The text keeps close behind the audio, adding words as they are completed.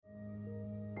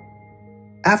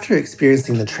After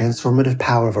experiencing the transformative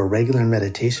power of a regular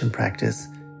meditation practice,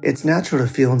 it's natural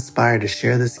to feel inspired to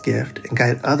share this gift and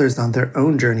guide others on their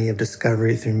own journey of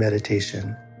discovery through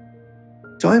meditation.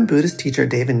 Join Buddhist teacher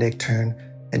David Nichtern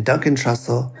and Duncan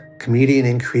Trussell, comedian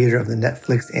and creator of the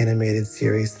Netflix animated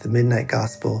series The Midnight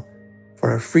Gospel,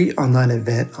 for a free online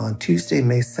event on Tuesday,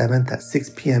 May 7th at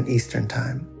 6 p.m. Eastern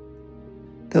Time.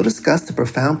 They'll discuss the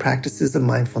profound practices of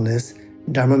mindfulness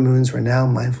in Dharma Moon's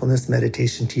renowned mindfulness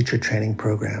meditation teacher training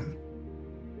program.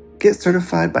 Get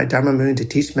certified by Dharma Moon to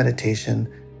teach meditation,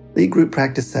 lead group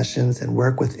practice sessions, and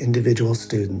work with individual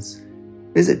students.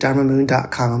 Visit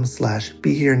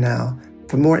dharmamoon.com/beherenow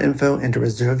for more info and to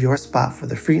reserve your spot for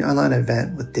the free online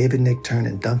event with David Nichtern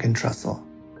and Duncan Trussell.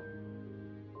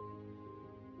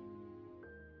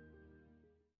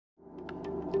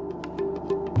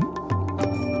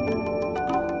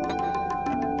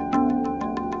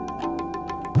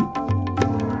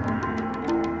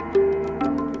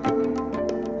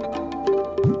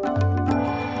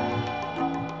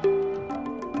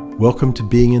 Welcome to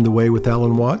Being in the Way with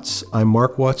Alan Watts. I'm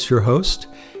Mark Watts, your host,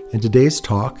 and today's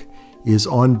talk is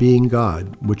On Being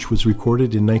God, which was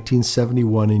recorded in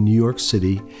 1971 in New York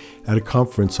City at a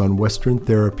conference on Western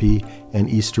therapy and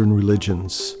Eastern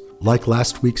religions. Like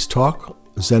last week's talk,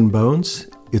 Zen Bones,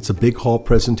 it's a big hall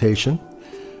presentation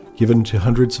given to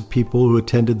hundreds of people who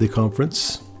attended the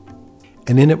conference.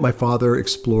 And in it, my father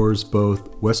explores both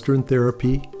Western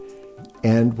therapy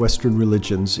and Western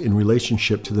religions in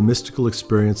relationship to the mystical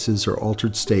experiences or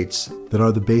altered states that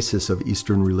are the basis of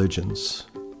Eastern religions.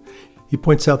 He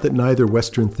points out that neither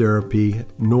Western therapy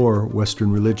nor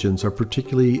Western religions are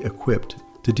particularly equipped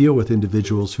to deal with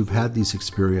individuals who've had these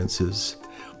experiences.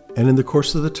 And in the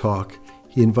course of the talk,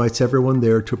 he invites everyone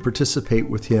there to participate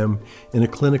with him in a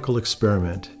clinical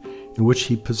experiment in which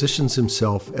he positions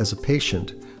himself as a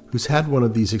patient who's had one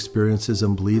of these experiences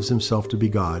and believes himself to be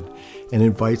God, and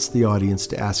invites the audience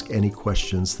to ask any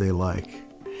questions they like.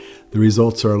 The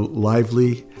results are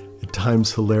lively, at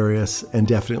times hilarious, and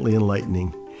definitely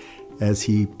enlightening, as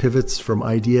he pivots from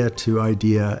idea to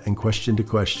idea and question to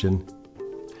question,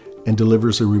 and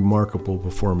delivers a remarkable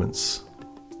performance.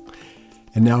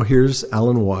 And now here's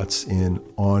Alan Watts in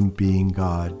On Being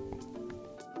God.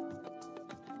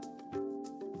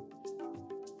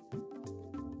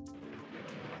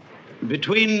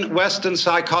 Between Western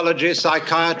psychology,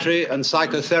 psychiatry, and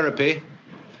psychotherapy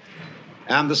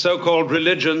and the so-called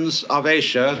religions of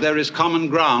Asia, there is common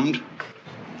ground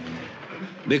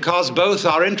because both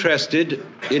are interested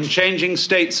in changing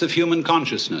states of human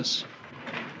consciousness.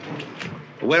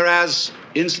 Whereas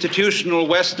institutional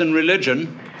Western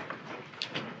religion,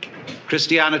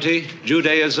 Christianity,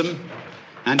 Judaism,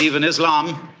 and even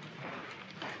Islam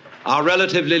are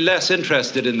relatively less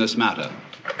interested in this matter.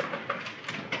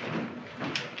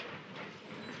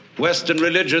 Western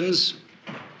religions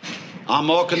are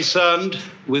more concerned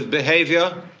with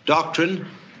behavior, doctrine,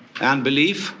 and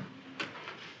belief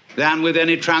than with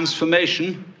any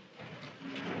transformation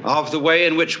of the way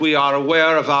in which we are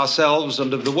aware of ourselves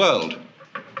and of the world.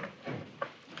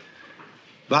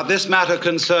 But this matter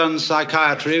concerns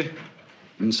psychiatry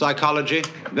and psychology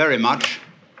very much.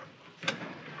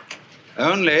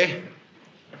 Only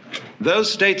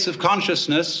those states of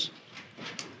consciousness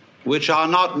which are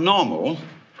not normal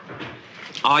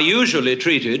are usually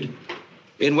treated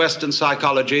in Western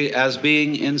psychology as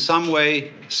being in some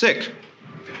way sick.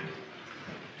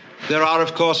 There are,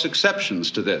 of course, exceptions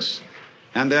to this,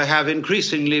 and there have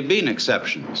increasingly been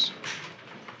exceptions.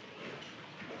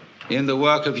 In the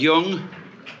work of Jung,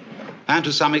 and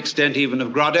to some extent even of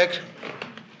Grodek,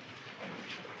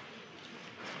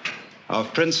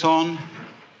 of Prinzhorn,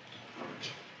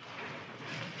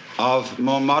 of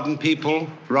more modern people,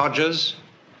 Rogers,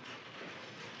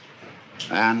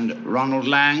 and Ronald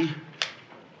Lang.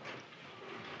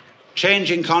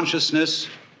 Changing consciousness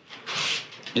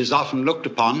is often looked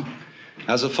upon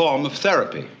as a form of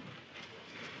therapy.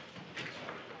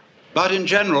 But in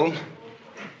general,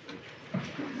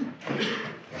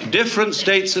 different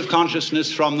states of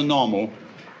consciousness from the normal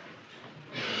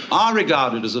are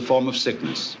regarded as a form of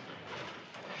sickness.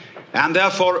 And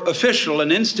therefore, official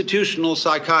and institutional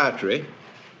psychiatry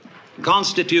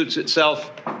constitutes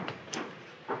itself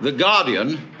the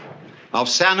guardian of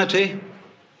sanity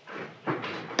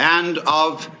and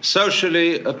of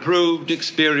socially approved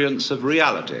experience of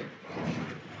reality.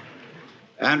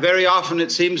 And very often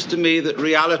it seems to me that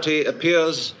reality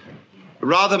appears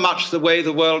rather much the way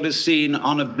the world is seen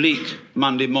on a bleak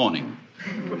Monday morning.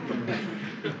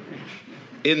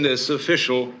 In this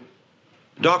official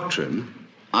doctrine,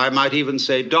 I might even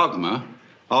say dogma,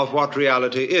 of what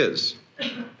reality is.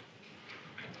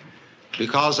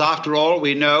 Because after all,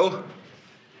 we know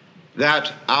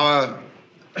that our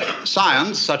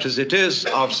science, such as it is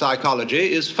of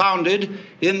psychology, is founded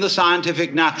in the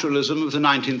scientific naturalism of the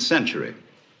 19th century.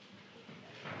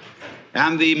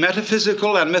 And the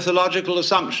metaphysical and mythological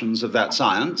assumptions of that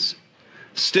science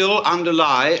still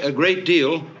underlie a great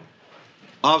deal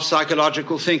of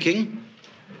psychological thinking,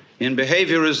 in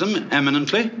behaviorism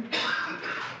eminently,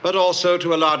 but also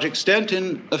to a large extent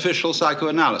in official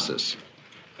psychoanalysis.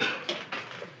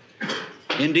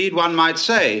 Indeed, one might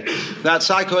say that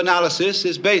psychoanalysis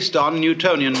is based on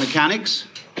Newtonian mechanics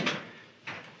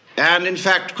and, in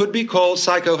fact, could be called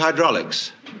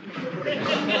psychohydraulics.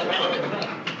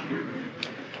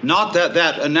 Not that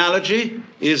that analogy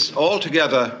is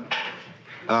altogether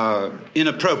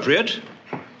inappropriate,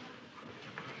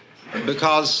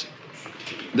 because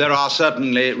there are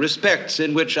certainly respects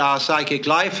in which our psychic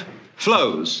life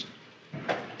flows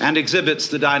and exhibits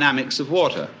the dynamics of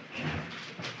water.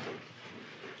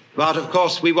 But, of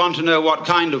course, we want to know what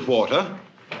kind of water.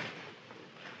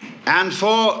 And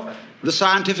for the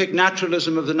scientific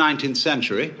naturalism of the 19th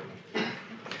century,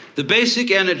 the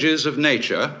basic energies of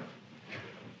nature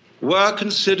were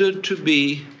considered to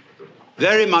be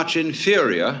very much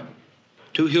inferior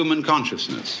to human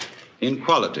consciousness in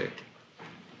quality.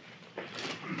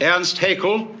 Ernst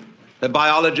Haeckel, a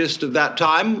biologist of that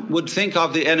time, would think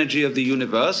of the energy of the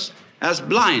universe as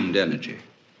blind energy.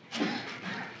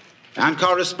 And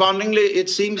correspondingly, it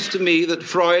seems to me that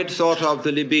Freud thought of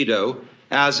the libido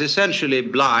as essentially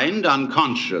blind,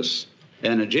 unconscious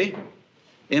energy,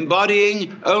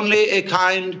 embodying only a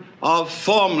kind of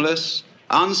formless,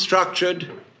 unstructured,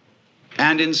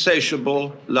 and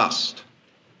insatiable lust.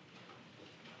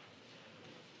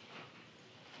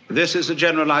 This is a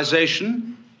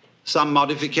generalization. Some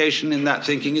modification in that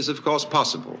thinking is, of course,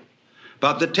 possible.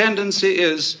 But the tendency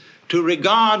is to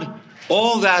regard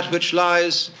all that which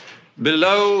lies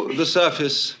below the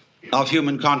surface of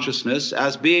human consciousness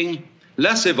as being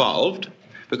less evolved,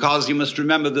 because you must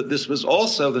remember that this was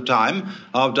also the time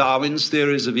of Darwin's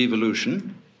theories of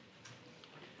evolution,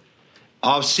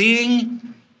 of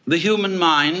seeing the human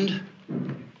mind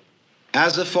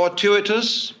as a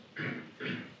fortuitous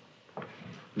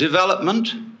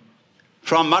development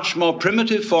from much more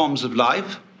primitive forms of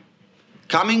life,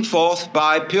 coming forth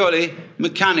by purely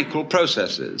mechanical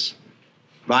processes,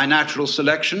 by natural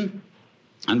selection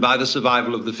and by the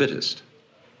survival of the fittest.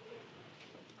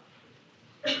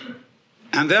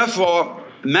 And therefore,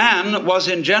 man was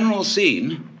in general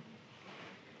seen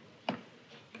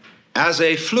as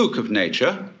a fluke of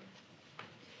nature,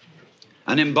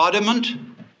 an embodiment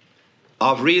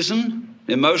of reason,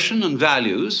 emotion, and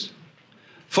values,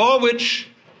 for which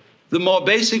the more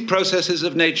basic processes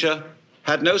of nature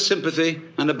had no sympathy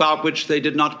and about which they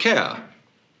did not care.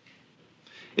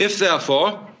 If,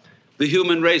 therefore, the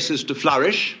human race is to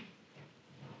flourish,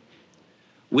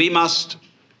 we must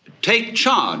take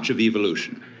charge of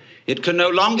evolution. It can no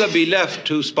longer be left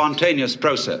to spontaneous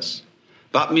process,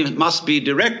 but must be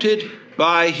directed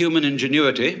by human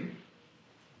ingenuity,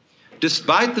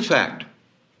 despite the fact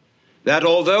that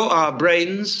although our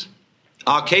brains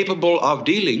are capable of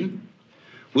dealing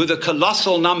with a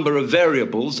colossal number of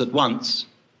variables at once,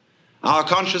 our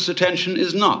conscious attention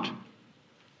is not.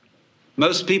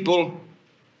 Most people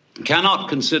cannot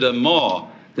consider more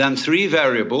than 3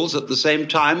 variables at the same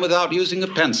time without using a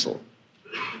pencil.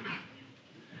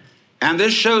 And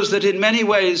this shows that in many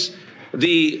ways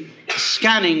the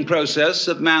scanning process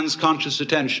of man's conscious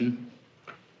attention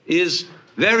is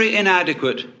very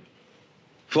inadequate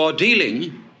for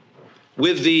dealing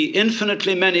with the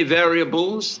infinitely many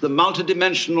variables, the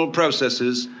multidimensional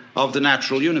processes of the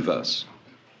natural universe.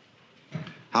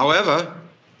 However,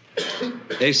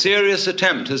 a serious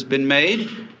attempt has been made,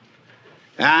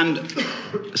 and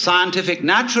scientific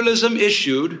naturalism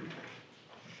issued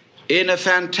in a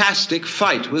fantastic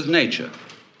fight with nature,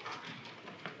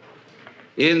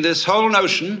 in this whole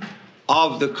notion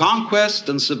of the conquest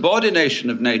and subordination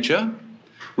of nature,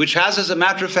 which has, as a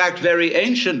matter of fact, very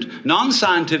ancient,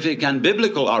 non-scientific and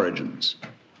biblical origins,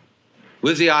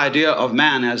 with the idea of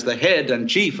man as the head and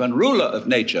chief and ruler of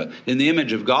nature in the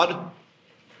image of God.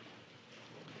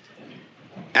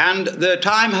 And the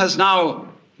time has now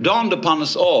dawned upon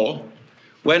us all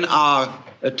when our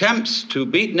attempts to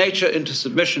beat nature into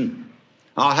submission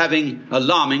are having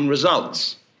alarming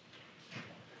results,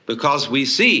 because we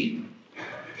see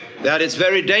that it's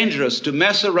very dangerous to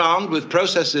mess around with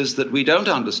processes that we don't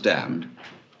understand,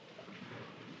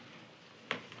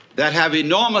 that have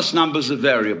enormous numbers of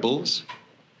variables,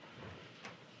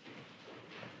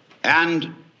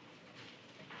 and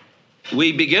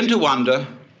we begin to wonder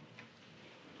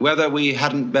whether we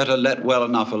hadn't better let well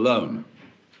enough alone.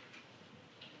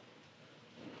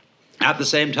 At the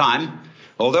same time,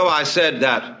 although I said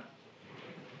that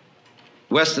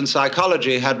Western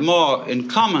psychology had more in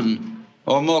common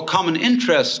or more common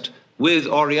interest with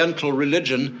Oriental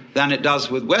religion than it does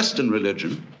with Western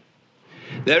religion,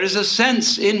 there is a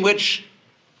sense in which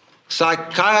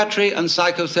psychiatry and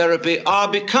psychotherapy are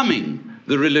becoming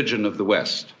the religion of the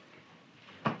West.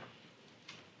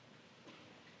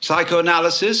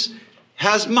 Psychoanalysis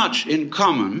has much in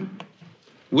common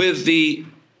with the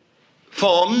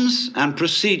forms and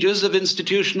procedures of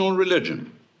institutional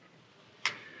religion.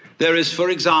 There is, for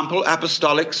example,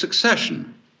 apostolic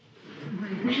succession.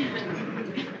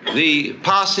 The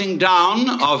passing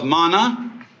down of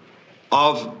mana,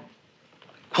 of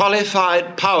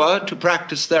qualified power to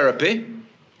practice therapy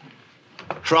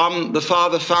from the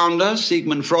father founder,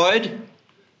 Sigmund Freud,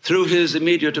 through his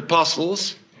immediate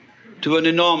apostles, to an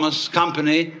enormous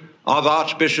company of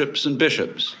archbishops and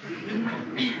bishops,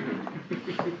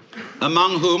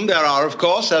 among whom there are, of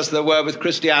course, as there were with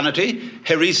Christianity,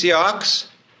 heresiarchs,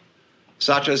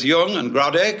 such as Jung and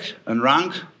Grodek and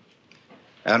Rank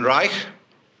and Reich.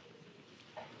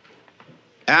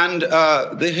 And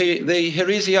the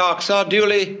heresiarchs are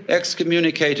duly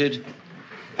excommunicated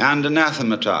and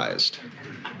anathematized.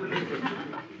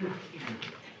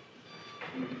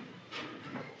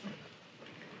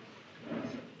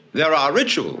 There are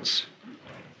rituals,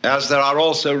 as there are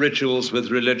also rituals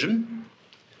with religion.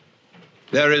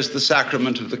 There is the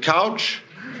sacrament of the couch.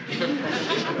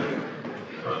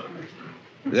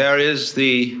 There is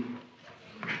the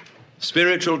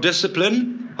spiritual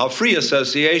discipline of free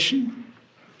association.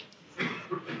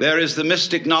 There is the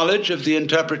mystic knowledge of the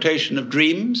interpretation of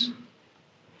dreams.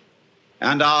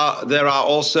 And there are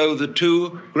also the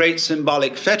two great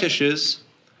symbolic fetishes,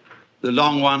 the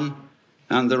long one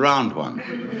and the round one.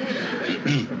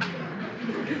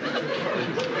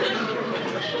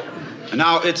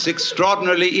 Now, it's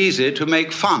extraordinarily easy to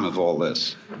make fun of all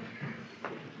this.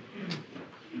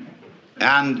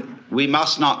 And we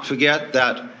must not forget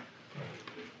that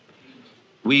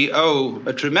we owe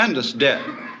a tremendous debt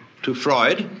to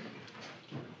Freud,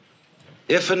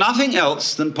 if for nothing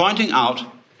else than pointing out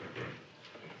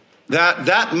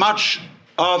that much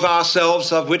of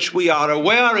ourselves of which we are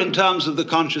aware in terms of the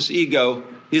conscious ego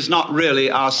is not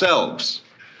really ourselves.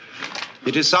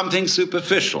 It is something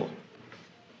superficial.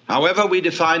 However we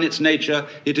define its nature,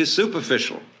 it is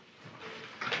superficial.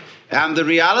 And the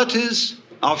realities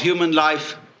of human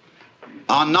life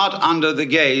are not under the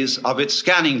gaze of its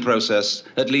scanning process,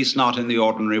 at least not in the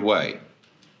ordinary way.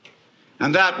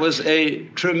 And that was a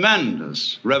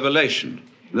tremendous revelation.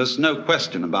 There's no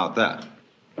question about that.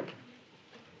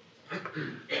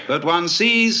 But one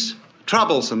sees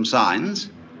troublesome signs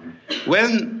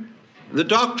when the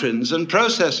doctrines and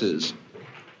processes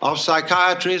of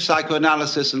psychiatry,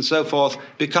 psychoanalysis, and so forth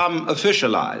become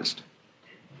officialized.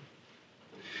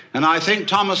 And I think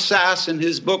Thomas Sass, in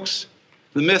his books,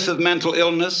 The Myth of Mental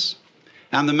Illness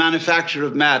and The Manufacture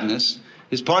of Madness,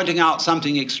 is pointing out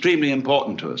something extremely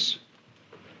important to us,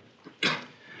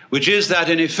 which is that,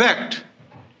 in effect,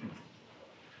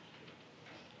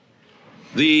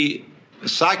 the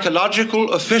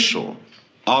psychological official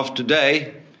of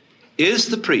today is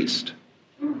the priest,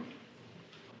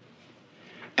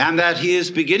 and that he is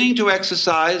beginning to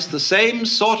exercise the same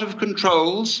sort of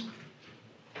controls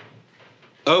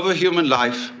over human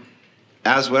life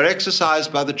as were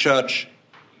exercised by the church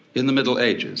in the Middle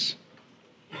Ages.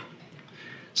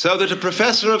 So that a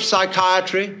professor of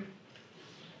psychiatry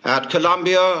at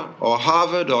Columbia or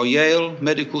Harvard or Yale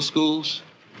medical schools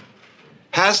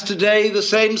has today the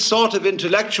same sort of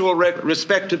intellectual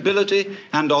respectability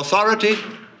and authority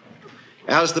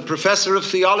as the professor of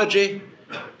theology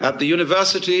at the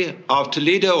University of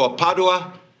Toledo or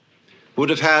Padua would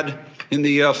have had in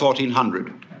the year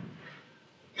 1400.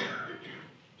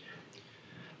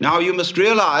 Now, you must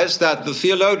realize that the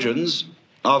theologians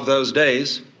of those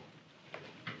days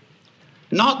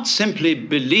not simply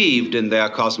believed in their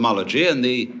cosmology and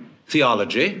the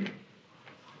theology,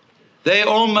 they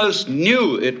almost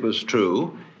knew it was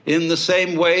true in the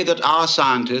same way that our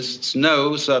scientists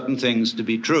know certain things to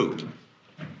be true.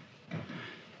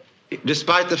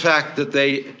 Despite the fact that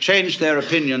they change their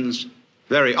opinions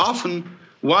very often,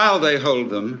 while they hold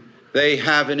them, they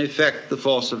have in effect the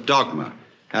force of dogma,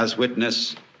 as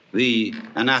witness the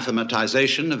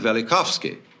anathematization of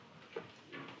Velikovsky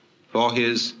for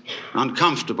his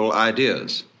uncomfortable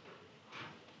ideas.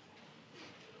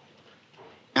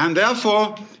 And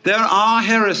therefore, there are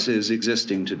heresies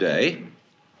existing today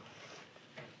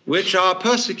which are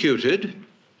persecuted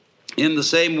in the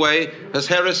same way as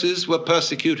heresies were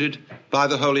persecuted by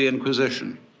the Holy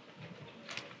Inquisition.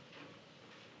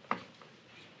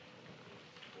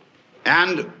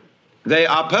 And they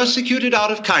are persecuted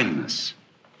out of kindness,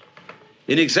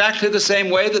 in exactly the same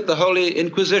way that the Holy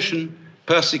Inquisition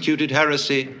persecuted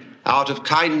heresy out of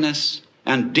kindness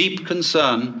and deep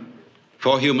concern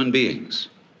for human beings.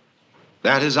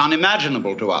 That is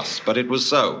unimaginable to us, but it was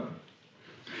so.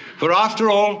 For after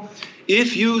all,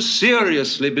 if you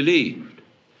seriously believed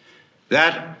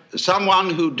that someone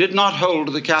who did not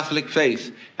hold the Catholic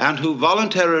faith and who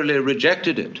voluntarily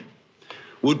rejected it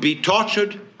would be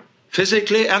tortured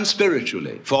physically and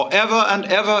spiritually forever and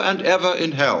ever and ever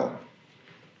in hell,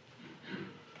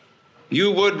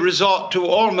 you would resort to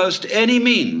almost any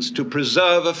means to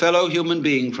preserve a fellow human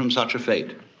being from such a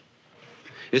fate,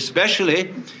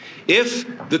 especially if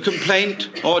the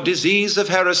complaint or disease of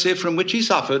heresy from which he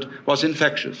suffered was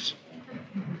infectious.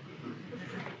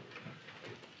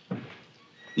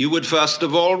 You would first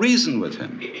of all reason with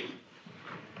him.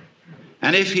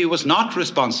 And if he was not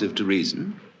responsive to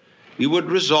reason, you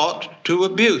would resort to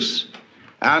abuse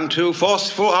and to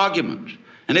forceful argument.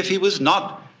 And if he was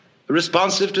not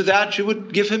responsive to that, you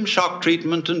would give him shock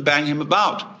treatment and bang him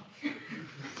about.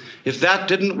 If that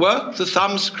didn't work, the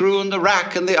thumbscrew and the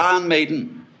rack and the Iron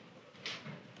Maiden.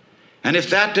 And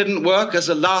if that didn't work, as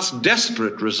a last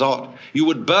desperate resort, you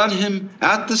would burn him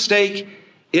at the stake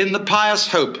in the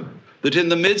pious hope that in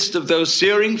the midst of those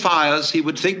searing fires he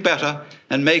would think better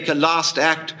and make a last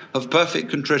act of perfect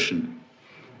contrition,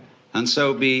 and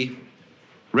so be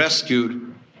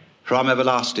rescued from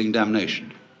everlasting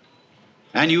damnation.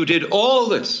 And you did all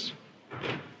this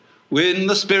in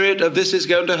the spirit of this is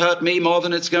going to hurt me more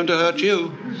than it's going to hurt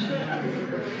you.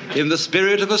 In the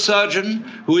spirit of a surgeon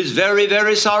who is very,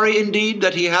 very sorry indeed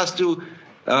that he has to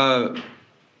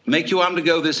make you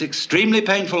undergo this extremely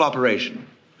painful operation.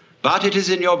 But it is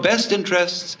in your best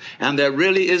interests, and there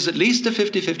really is at least a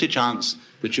 50-50 chance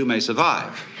that you may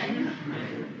survive.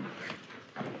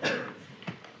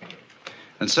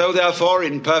 And so, therefore,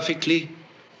 in perfectly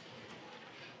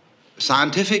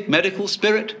scientific medical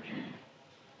spirit,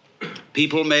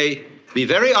 people may be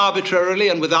very arbitrarily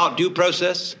and without due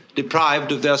process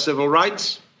deprived of their civil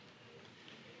rights,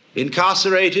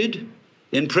 incarcerated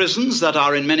in prisons that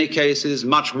are in many cases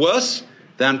much worse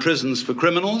than prisons for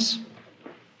criminals,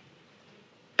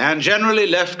 and generally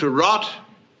left to rot,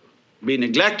 be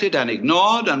neglected and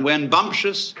ignored, and when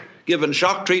bumptious, given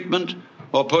shock treatment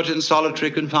or put in solitary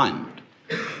confinement.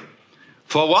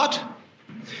 For what?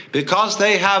 Because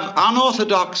they have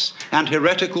unorthodox and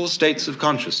heretical states of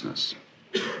consciousness.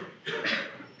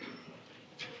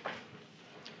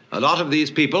 A lot of these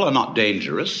people are not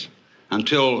dangerous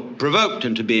until provoked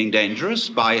into being dangerous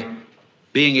by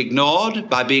being ignored,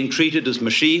 by being treated as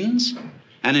machines,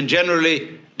 and in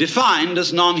generally defined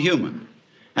as non-human.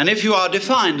 And if you are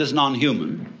defined as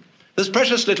non-human, there's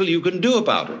precious little you can do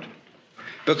about it,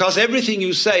 because everything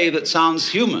you say that sounds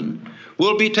human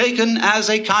will be taken as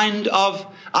a kind of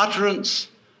utterance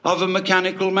of a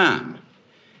mechanical man,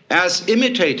 as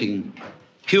imitating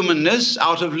humanness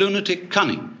out of lunatic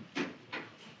cunning.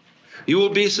 You will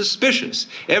be suspicious.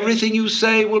 Everything you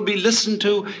say will be listened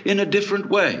to in a different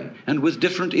way and with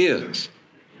different ears.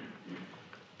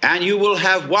 And you will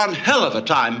have one hell of a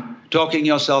time talking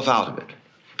yourself out of it,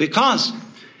 because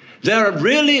there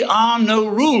really are no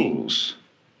rules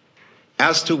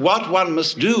as to what one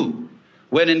must do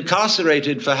when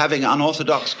incarcerated for having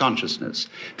unorthodox consciousness.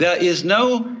 There is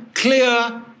no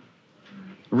clear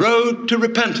road to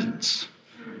repentance.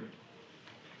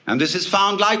 And this is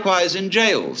found likewise in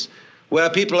jails, where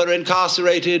people are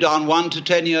incarcerated on 1 to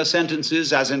 10-year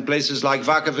sentences, as in places like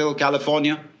Vacaville,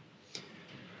 California,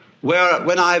 where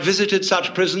when I visited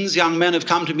such prisons, young men have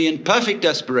come to me in perfect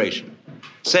desperation,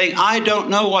 saying, I don't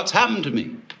know what's happened to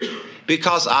me,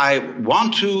 because I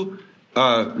want to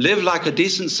live like a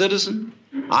decent citizen.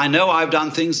 I know I've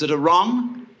done things that are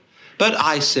wrong, but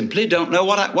I simply don't know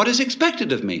what is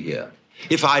expected of me here.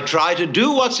 If I try to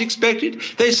do what's expected,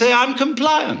 they say I'm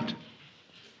compliant.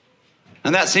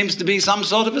 And that seems to be some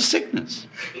sort of a sickness.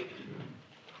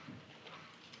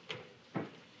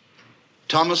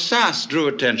 Thomas Sass drew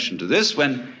attention to this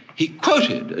when he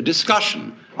quoted a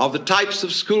discussion of the types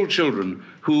of school children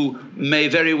who may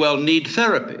very well need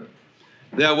therapy.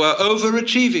 There were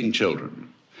overachieving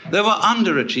children. There were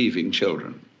underachieving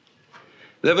children.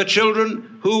 There were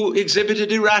children who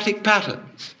exhibited erratic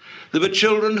patterns. There were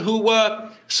children who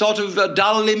were sort of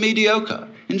dully mediocre.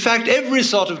 In fact, every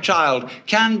sort of child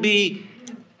can be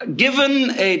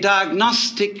given a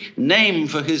diagnostic name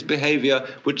for his behavior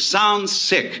which sounds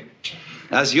sick.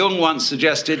 As Jung once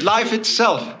suggested, life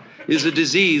itself is a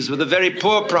disease with a very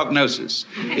poor prognosis.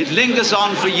 It lingers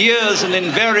on for years and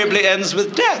invariably ends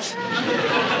with death.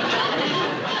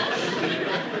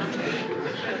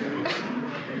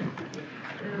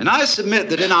 And I submit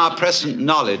that in our present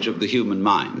knowledge of the human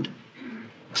mind,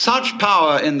 such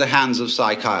power in the hands of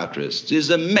psychiatrists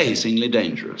is amazingly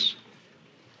dangerous.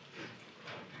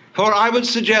 For I would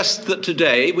suggest that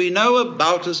today we know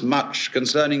about as much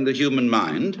concerning the human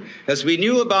mind as we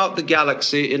knew about the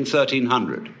galaxy in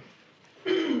 1300.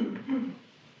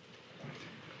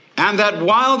 And that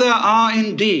while there are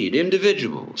indeed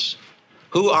individuals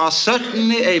who are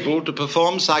certainly able to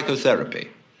perform psychotherapy,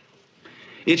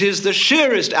 it is the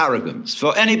sheerest arrogance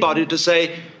for anybody to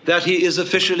say that he is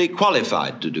officially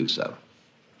qualified to do so.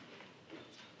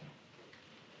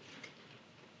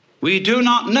 We do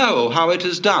not know how it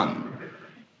is done,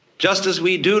 just as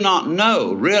we do not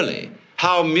know, really,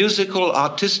 how musical,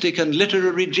 artistic, and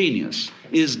literary genius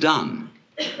is done.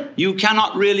 You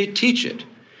cannot really teach it.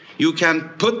 You can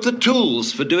put the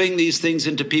tools for doing these things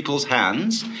into people's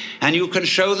hands, and you can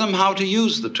show them how to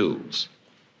use the tools.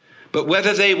 But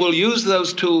whether they will use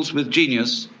those tools with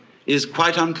genius is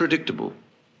quite unpredictable.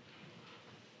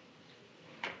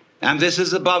 And this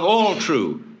is above all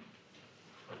true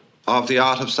of the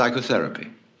art of psychotherapy.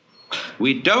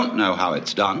 We don't know how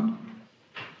it's done.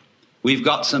 We've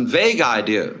got some vague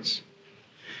ideas.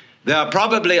 There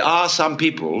probably are some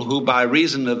people who, by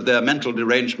reason of their mental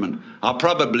derangement, are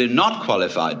probably not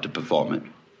qualified to perform it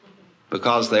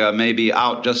because they are maybe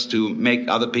out just to make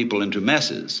other people into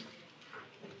messes.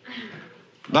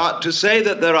 But to say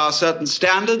that there are certain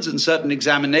standards and certain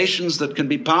examinations that can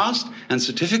be passed and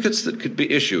certificates that could be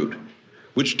issued,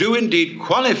 which do indeed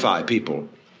qualify people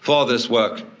for this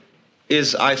work,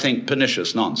 is, I think,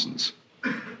 pernicious nonsense.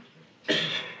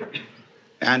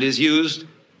 And is used,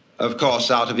 of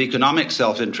course, out of economic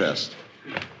self-interest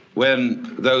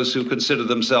when those who consider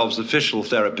themselves official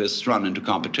therapists run into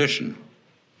competition.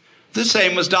 The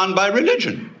same was done by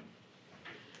religion.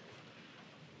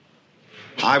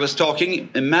 I was talking,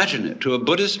 imagine it, to a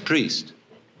Buddhist priest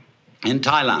in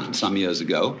Thailand some years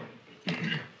ago.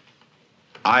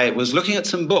 I was looking at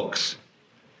some books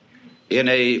in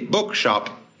a bookshop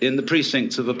in the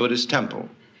precincts of a Buddhist temple.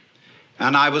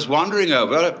 And I was wandering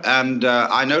over, and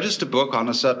I noticed a book on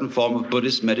a certain form of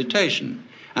Buddhist meditation.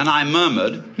 And I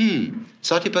murmured,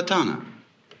 Satipatthana,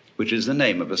 which is the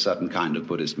name of a certain kind of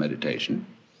Buddhist meditation.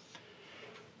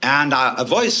 And a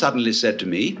voice suddenly said to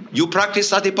me, "You practice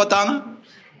Satipatthana?"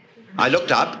 I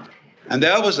looked up, and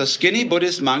there was a skinny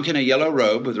Buddhist monk in a yellow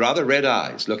robe with rather red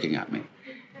eyes looking at me.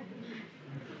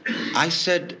 I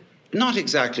said, "Not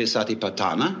exactly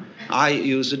Satipatthana. I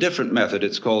use a different method.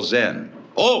 It's called Zen."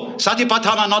 "Oh,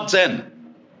 Satipatthana, not Zen."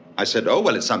 I said, "Oh,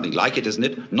 well, it's something like it, isn't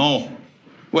it?" "No."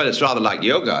 "Well, it's rather like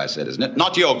yoga," I said, "isn't it?"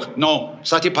 "Not yoga. No,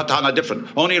 Satipatthana different.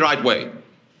 Only right way."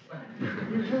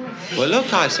 "Well,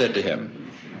 look," I said to him,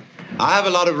 "I have a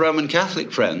lot of Roman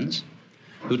Catholic friends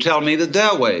who tell me that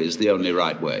their way is the only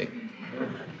right way.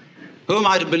 Who am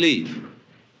I to believe?"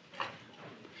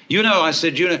 "You know," I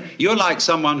said, "you're like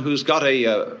someone who's got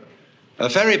a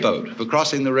ferry boat for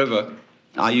crossing the river."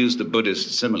 I used a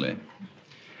Buddhist simile.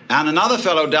 "And another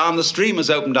fellow down the stream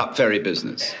has opened up ferry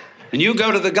business. And you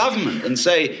go to the government and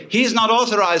say, he's not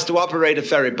authorized to operate a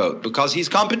ferry boat because he's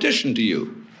competition to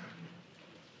you.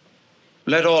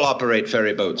 Let all operate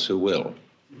ferry boats who will.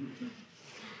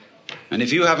 And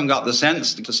if you haven't got the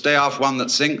sense to stay off one that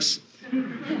sinks,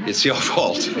 it's your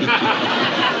fault."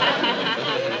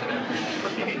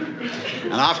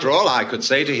 And after all, I could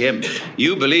say to him,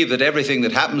 "You believe that everything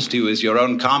that happens to you is your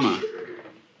own karma.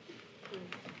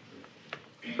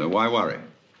 So why worry?"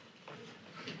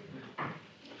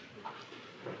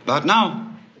 But now,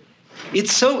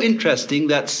 it's so interesting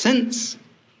that since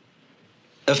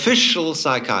official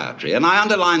psychiatry, and I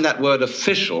underline that word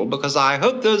official because I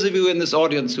hope those of you in this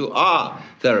audience who are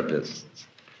therapists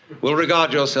will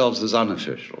regard yourselves as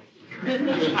unofficial.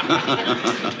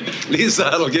 At least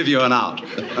that'll give you an out.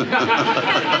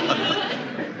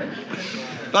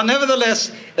 But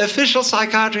nevertheless, official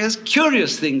psychiatry has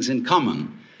curious things in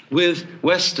common with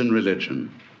Western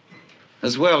religion,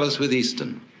 as well as with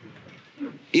Eastern.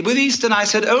 With Eastern, I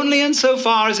said, only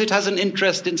insofar as it has an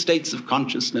interest in states of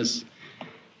consciousness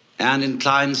and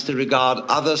inclines to regard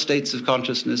other states of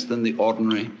consciousness than the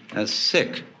ordinary as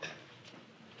sick.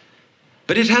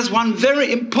 But it has one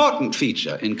very important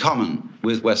feature in common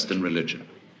with Western religion.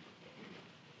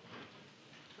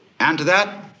 And to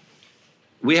that,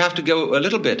 we have to go a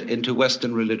little bit into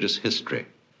Western religious history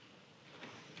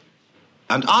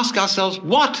and ask ourselves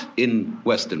what in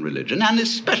Western religion, and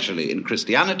especially in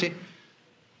Christianity,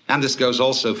 and this goes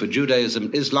also for Judaism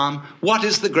and Islam, what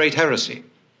is the great heresy?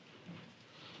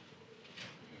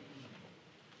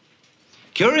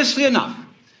 Curiously enough,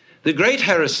 the great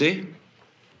heresy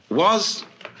was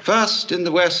first in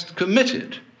the West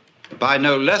committed by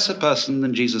no less a person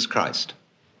than Jesus Christ,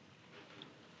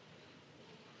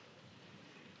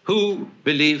 who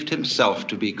believed himself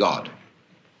to be God.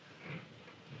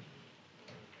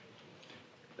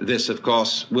 This, of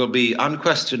course, will be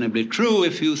unquestionably true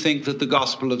if you think that the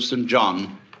Gospel of St.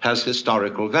 John has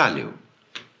historical value.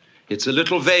 It's a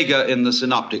little vaguer in the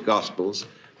Synoptic Gospels,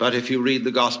 but if you read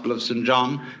the Gospel of St.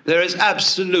 John, there is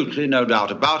absolutely no doubt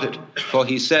about it, for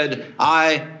he said,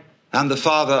 "I and the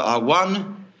Father are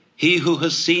one. He who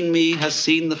has seen me has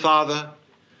seen the Father.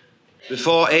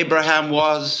 Before Abraham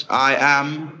was, I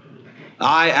am.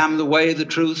 I am the way, the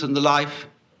truth, and the life.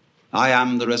 I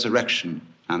am the resurrection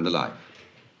and the life."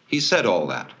 He said all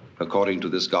that according to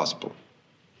this gospel.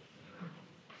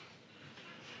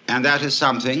 And that is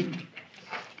something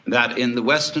that in the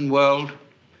Western world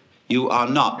you are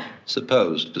not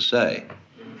supposed to say.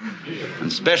 And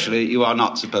especially you are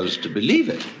not supposed to believe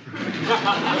it.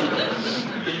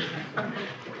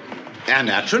 And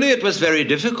naturally it was very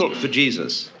difficult for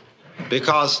Jesus,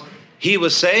 because he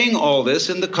was saying all this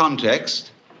in the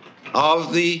context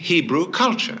of the Hebrew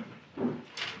culture.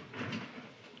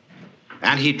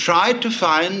 And he tried to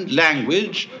find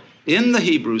language in the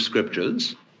Hebrew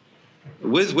scriptures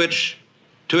with which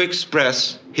to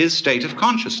express his state of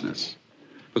consciousness,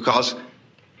 because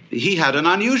he had an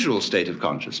unusual state of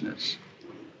consciousness.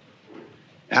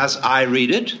 As I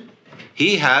read it,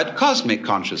 he had cosmic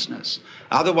consciousness,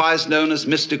 otherwise known as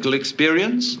mystical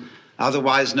experience,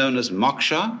 otherwise known as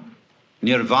moksha,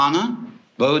 nirvana,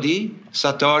 bodhi,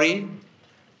 satori,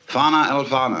 fana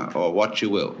elvana, or what you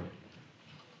will.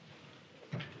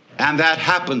 And that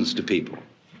happens to people.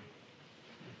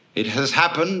 It has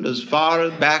happened as far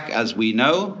back as we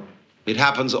know. It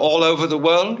happens all over the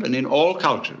world and in all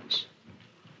cultures.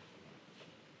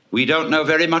 We don't know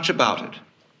very much about it.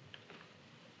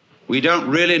 We don't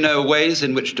really know ways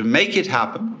in which to make it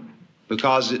happen,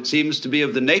 because it seems to be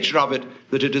of the nature of it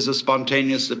that it is a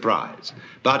spontaneous surprise.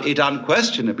 But it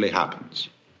unquestionably happens.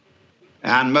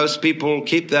 And most people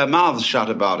keep their mouths shut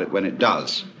about it when it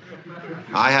does.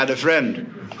 I had a friend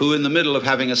who, in the middle of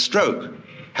having a stroke,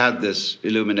 had this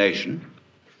illumination.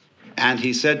 And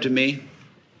he said to me,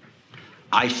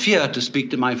 "I fear to speak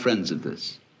to my friends of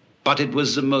this, but it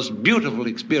was the most beautiful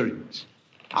experience.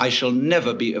 I shall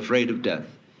never be afraid of death.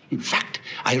 In fact,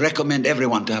 I recommend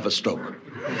everyone to have a stroke."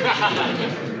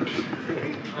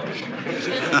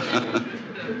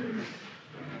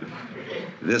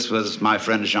 This was my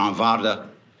friend Jean Varda,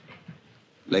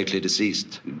 lately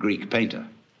deceased Greek painter.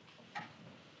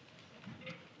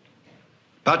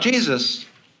 But Jesus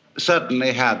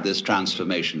certainly had this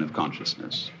transformation of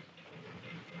consciousness.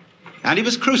 And he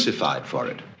was crucified for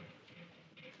it.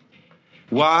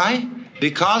 Why?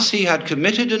 Because he had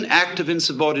committed an act of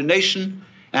insubordination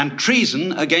and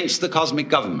treason against the cosmic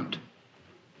government.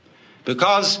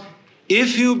 Because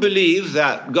if you believe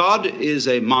that God is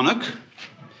a monarch,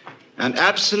 an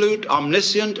absolute,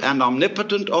 omniscient, and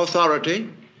omnipotent authority,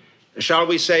 shall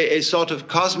we say a sort of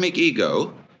cosmic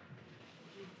ego,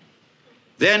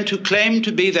 then to claim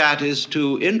to be that is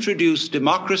to introduce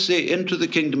democracy into the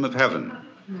kingdom of heaven,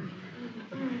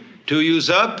 to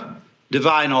usurp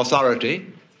divine authority,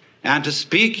 and to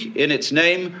speak in its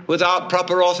name without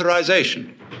proper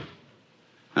authorization.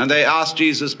 And they asked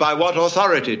Jesus, "By what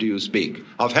authority do you speak?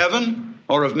 Of heaven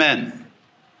or of men?"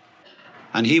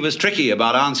 And he was tricky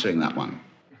about answering that one.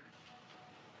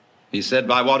 He said,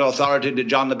 "By what authority did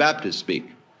John the Baptist speak?"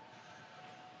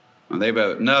 And they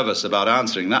were nervous about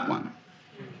answering that one.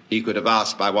 He could have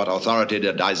asked, "By what authority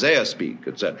did Isaiah speak?"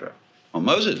 etc. Or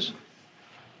Moses.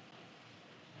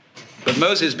 But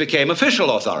Moses became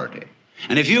official authority.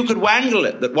 And if you could wangle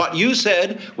it that what you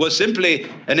said was simply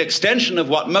an extension of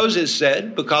what Moses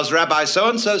said, because Rabbi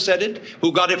so-and-so said it,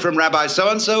 who got it from Rabbi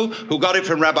so-and-so, who got it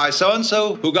from Rabbi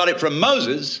so-and-so, who got it from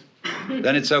Moses,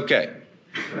 then it's okay.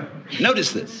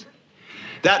 Notice this,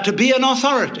 that to be an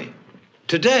authority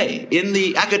today in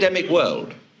the academic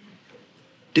world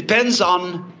depends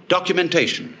on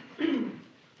documentation.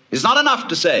 It's not enough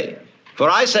to say, "For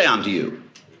I say unto you,"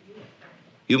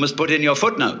 you must put in your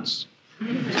footnotes.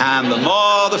 And the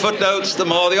more the footnotes, the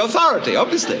more the authority,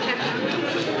 obviously.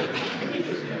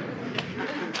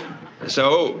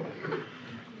 So,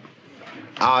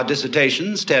 our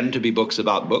dissertations tend to be books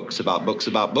about books, about books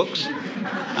about books,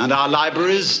 and our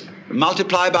libraries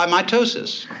multiply by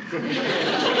mitosis.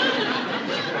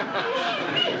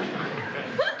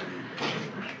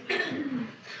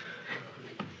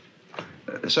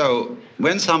 So,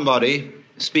 when somebody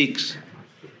speaks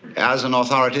as an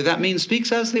authority, that means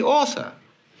speaks as the author.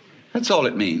 That's all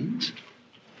it means.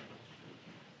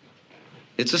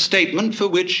 It's a statement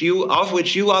of which you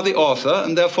are the author,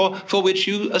 and therefore for which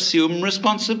you assume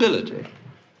responsibility.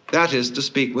 That is to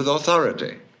speak with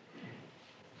authority.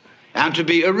 And to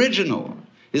be original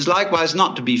is likewise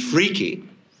not to be freaky,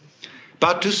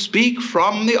 but to speak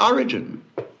from the origin.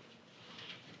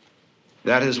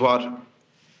 That is what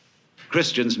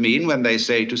Christians mean when they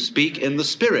say to speak in the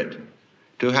Spirit,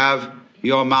 to have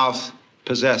your mouth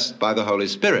possessed by the Holy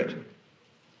Spirit,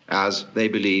 as they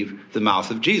believe the mouth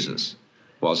of Jesus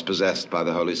was possessed by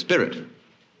the Holy Spirit.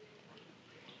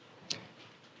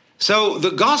 So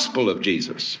the gospel of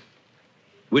Jesus,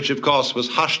 which of course was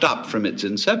hushed up from its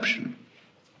inception,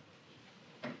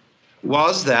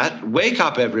 was that wake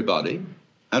up everybody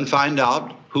and find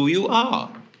out who you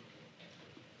are.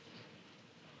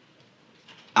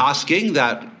 Asking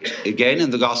that, again in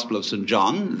the Gospel of St.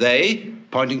 John, they,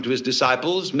 pointing to his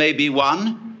disciples, may be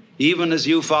one, even as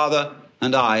you, Father,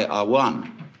 and I are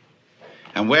one.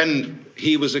 And when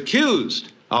he was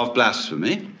accused of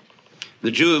blasphemy,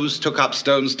 the Jews took up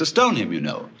stones to stone him, you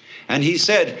know. And he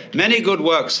said, many good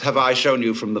works have I shown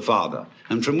you from the Father,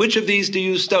 and from which of these do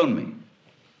you stone me?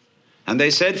 And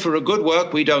they said, for a good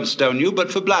work we don't stone you,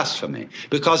 but for blasphemy,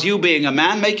 because you being a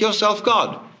man make yourself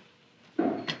God.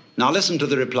 Now listen to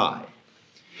the reply.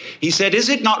 He said, is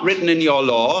it not written in your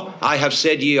law, I have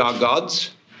said ye are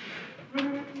gods?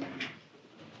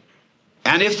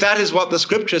 And if that is what the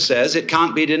scripture says, it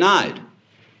can't be denied.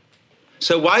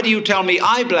 So why do you tell me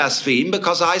I blaspheme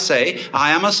because I say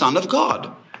I am a son of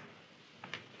God?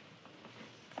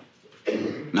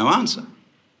 No answer.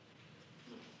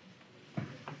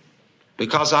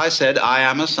 Because I said I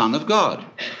am a son of God.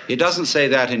 It doesn't say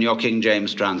that in your King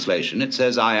James translation. It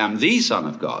says I am the Son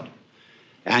of God.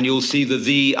 And you'll see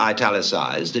the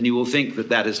italicized, and you will think that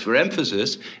that is for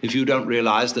emphasis if you don't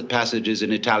realize that passages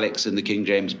in italics in the King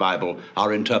James Bible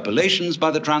are interpolations by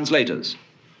the translators.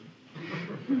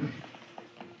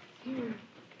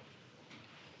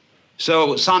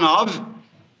 So son of,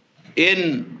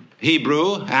 in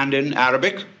Hebrew and in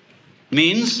Arabic,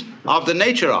 means of the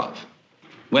nature of.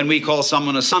 When we call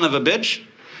someone a son of a bitch,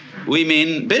 we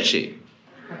mean bitchy.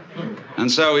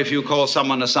 And so if you call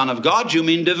someone a son of God, you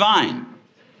mean divine.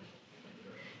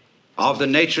 Of the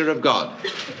nature of God.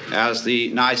 As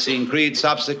the Nicene Creed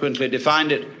subsequently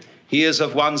defined it, he is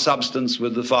of one substance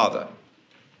with the Father.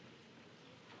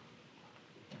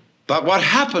 But what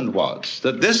happened was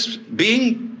that this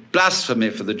being blasphemy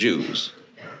for the Jews,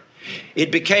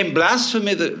 it became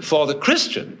blasphemy for the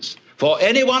Christians, for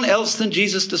anyone else than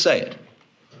Jesus to say it.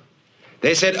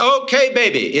 They said, okay,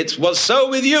 baby, it was so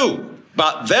with you,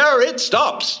 but there it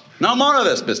stops. No more of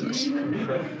this business.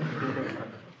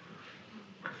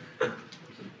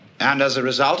 And as a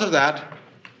result of that,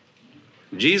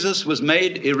 Jesus was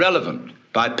made irrelevant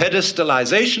by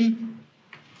pedestalization,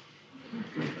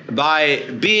 by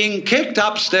being kicked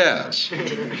upstairs.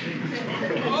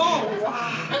 Oh,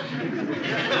 wow.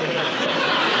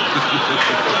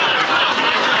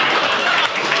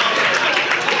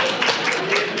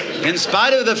 In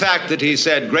spite of the fact that he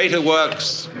said, greater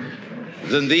works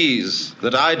than these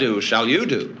that I do shall you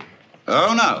do.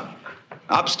 Oh, no.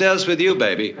 Upstairs with you,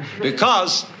 baby.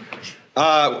 Because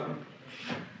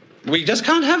we just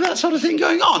can't have that sort of thing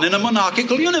going on in a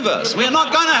monarchical universe. We are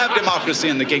not going to have democracy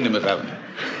in the kingdom of heaven.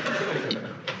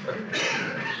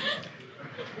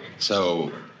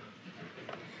 So,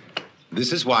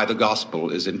 this is why the gospel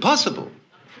is impossible.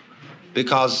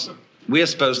 Because we are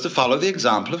supposed to follow the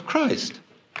example of Christ.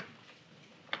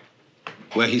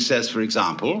 Where he says, for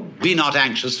example, be not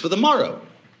anxious for the morrow.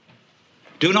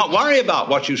 Do not worry about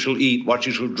what you shall eat, what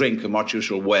you shall drink, and what you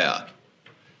shall wear.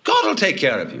 God will take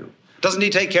care of you. Doesn't he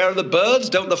take care of the birds?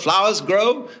 Don't the flowers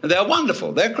grow? They're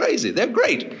wonderful. They're crazy. They're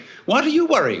great. What are you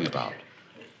worrying about?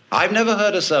 I've never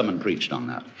heard a sermon preached on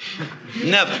that.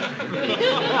 Never.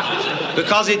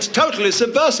 Because it's totally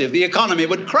subversive. The economy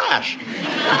would crash.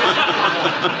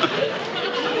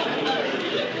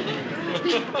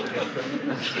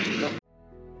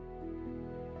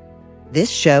 This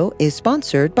show is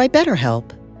sponsored by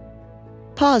BetterHelp.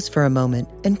 Pause for a moment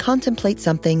and contemplate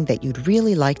something that you'd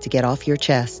really like to get off your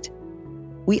chest.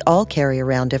 We all carry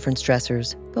around different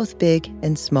stressors, both big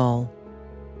and small.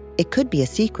 It could be a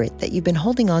secret that you've been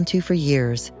holding on to for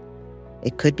years.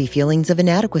 It could be feelings of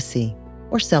inadequacy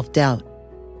or self-doubt.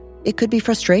 It could be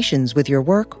frustrations with your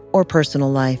work or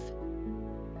personal life.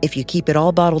 If you keep it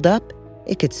all bottled up,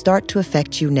 it could start to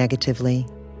affect you negatively.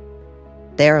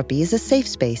 Therapy is a safe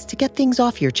space to get things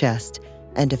off your chest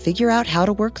and to figure out how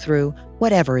to work through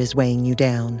whatever is weighing you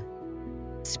down.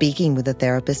 Speaking with a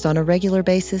therapist on a regular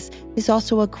basis is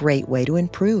also a great way to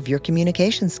improve your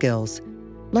communication skills,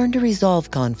 learn to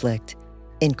resolve conflict,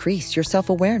 Increase your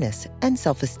self-awareness and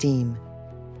self-esteem.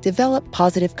 Develop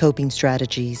positive coping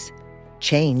strategies.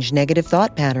 Change negative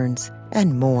thought patterns,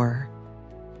 and more.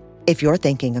 If you're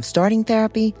thinking of starting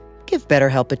therapy, give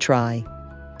BetterHelp a try.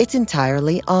 It's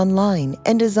entirely online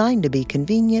and designed to be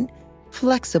convenient,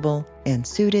 flexible, and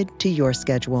suited to your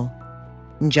schedule.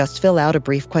 Just fill out a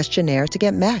brief questionnaire to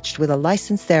get matched with a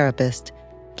licensed therapist,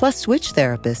 plus switch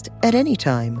therapist at any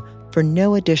time for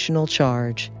no additional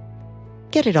charge.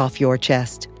 Get it off your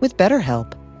chest with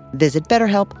BetterHelp. Visit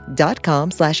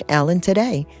BetterHelp.com/Alan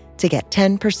today to get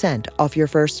 10% off your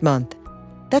first month.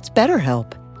 That's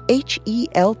BetterHelp,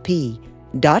 HELP.com/Alan.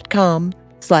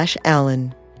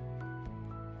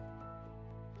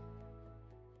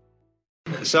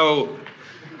 So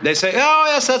they say, oh,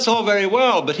 yes, that's all very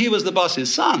well, but he was the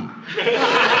boss's son.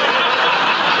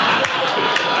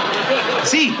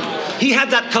 See, he had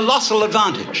that colossal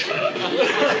advantage.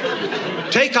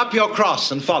 Take up your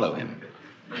cross and follow him.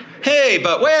 Hey,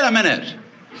 but wait a minute.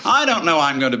 I don't know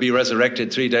I'm going to be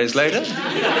resurrected 3 days later.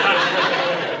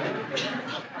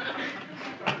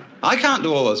 I can't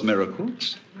do all those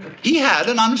miracles. He had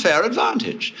an unfair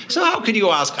advantage. So how can you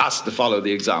ask us to follow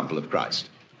the example of Christ?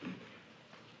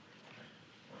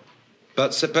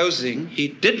 But supposing he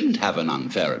didn't have an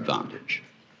unfair advantage.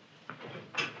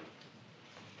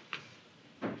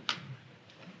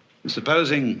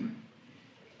 Supposing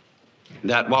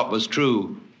that what was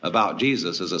true about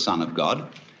Jesus as a Son of God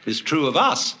is true of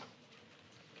us.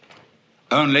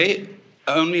 Only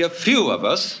a few of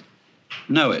us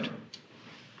know it.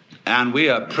 And we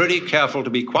are pretty careful to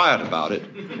be quiet about it,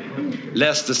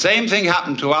 lest the same thing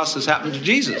happen to us as happened to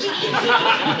Jesus.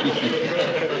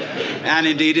 And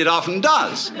indeed it often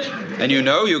does. And you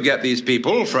know, you get these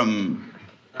people from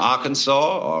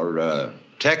Arkansas or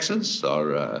Texas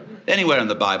or anywhere in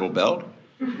the Bible Belt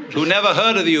who never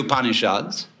heard of the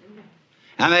Upanishads,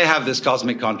 and they have this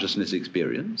cosmic consciousness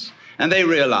experience, and they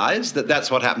realize that that's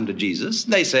what happened to Jesus.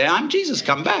 They say, I'm Jesus,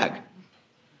 come back.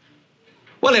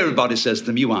 Well, everybody says to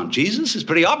them, you aren't Jesus. It's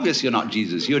pretty obvious you're not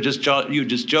Jesus. You're just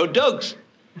Joe Dogs.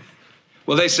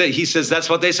 Well, he says that's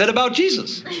what they said about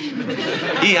Jesus.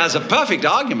 He has a perfect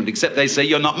argument, except they say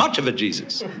you're not much of a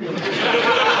Jesus.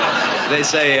 They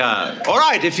say, all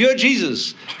right, if you're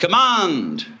Jesus,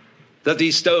 command that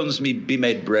these stones be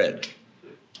made bread.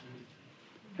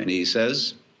 And he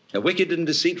says, a wicked and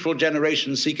deceitful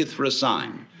generation seeketh for a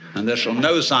sign, and there shall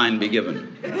no sign be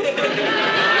given.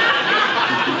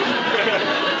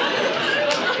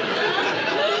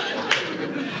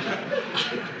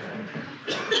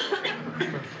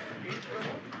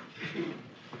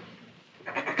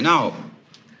 Now,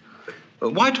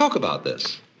 why talk about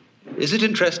this? Is it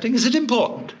interesting? Is it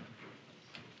important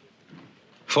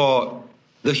for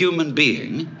the human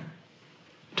being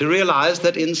to realize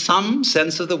that in some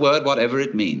sense of the word, whatever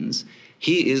it means,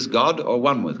 he is God or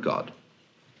one with God,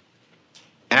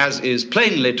 as is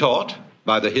plainly taught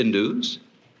by the Hindus,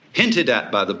 hinted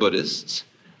at by the Buddhists,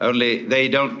 only they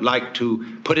don't like to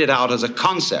put it out as a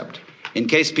concept, in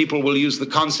case people will use the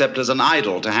concept as an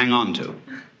idol to hang on to.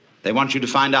 They want you to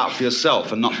find out for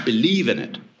yourself and not believe in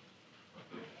it.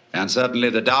 And certainly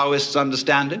the Taoists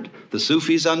understand it, the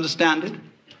Sufis understand it,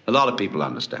 a lot of people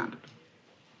understand it.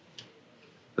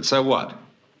 But so what?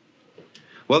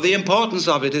 Well, the importance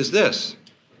of it is this,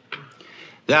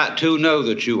 that to know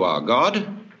that you are God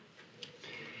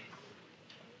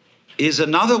is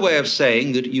another way of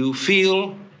saying that you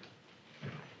feel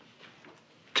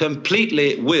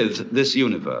completely with this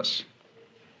universe.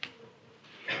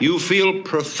 You feel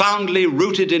profoundly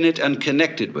rooted in it and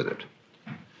connected with it.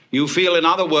 You feel, in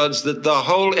other words, that the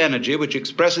whole energy which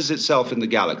expresses itself in the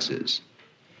galaxies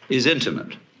is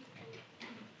intimate.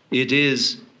 It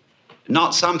is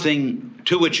not something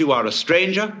to which you are a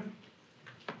stranger,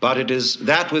 but it is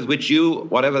that with which you,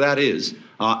 whatever that is,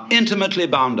 are intimately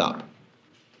bound up.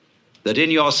 That in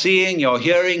your seeing, your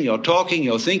hearing, your talking,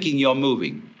 your thinking, your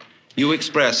moving, you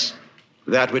express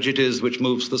that which it is which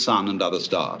moves the sun and other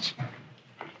stars.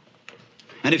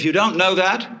 And if you don't know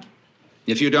that,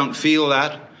 if you don't feel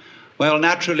that, well,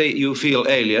 naturally you feel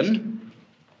alien.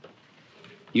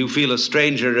 You feel a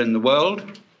stranger in the world.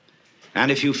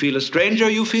 And if you feel a stranger,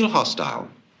 you feel hostile.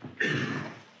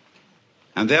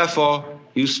 And therefore,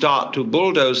 you start to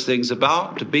bulldoze things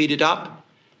about, to beat it up,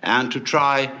 and to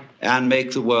try and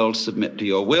make the world submit to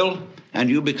your will,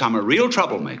 and you become a real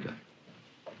troublemaker.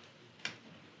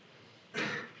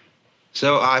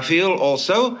 So I feel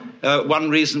also one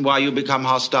reason why you become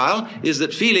hostile is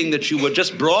that feeling that you were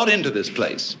just brought into this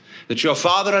place, that your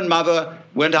father and mother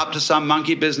went up to some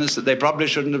monkey business that they probably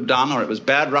shouldn't have done, or it was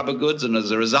bad rubber goods, and as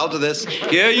a result of this,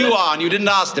 here you are, and you didn't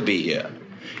ask to be here.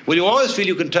 Well, you always feel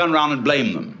you can turn around and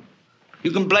blame them.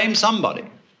 You can blame somebody.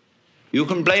 You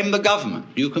can blame the government.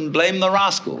 You can blame the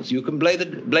rascals. You can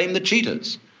blame the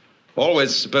cheaters.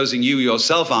 Always supposing you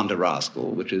yourself aren't a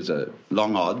rascal, which is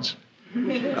long odds.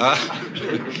 You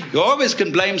always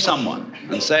can blame someone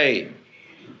and say,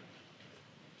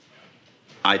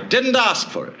 I didn't ask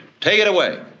for it. Take it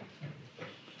away.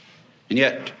 And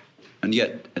yet,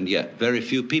 very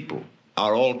few people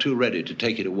are all too ready to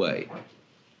take it away.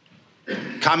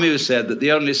 Camus said that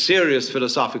the only serious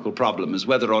philosophical problem is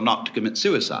whether or not to commit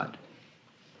suicide.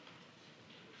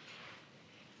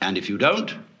 And if you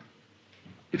don't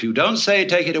say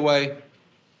take it away,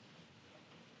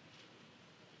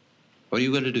 what are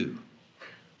you going to do?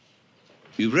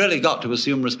 You've really got to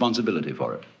assume responsibility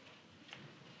for it.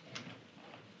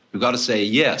 You've got to say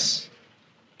yes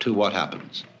to what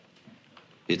happens.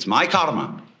 It's my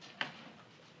karma.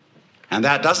 And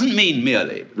that doesn't mean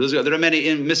merely, there are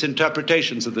many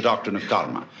misinterpretations of the doctrine of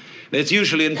karma. It's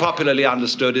usually and popularly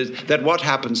understood that what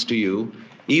happens to you,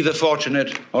 either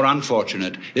fortunate or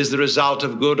unfortunate, is the result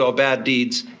of good or bad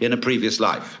deeds in a previous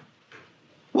life.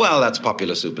 Well, that's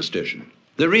popular superstition.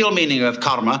 The real meaning of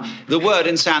karma, the word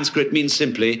in Sanskrit means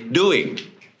simply doing.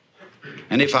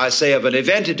 And if I say of an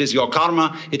event, it is your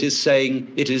karma, it is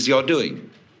saying it is your doing.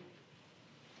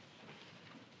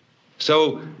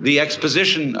 So the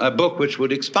exposition, a book which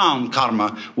would expound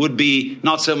karma, would be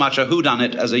not so much a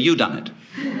whodunit as a youdunit.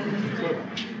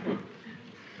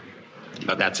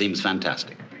 But that seems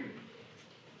fantastic.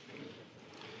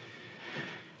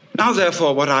 Now,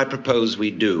 therefore, what I propose we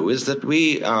do is that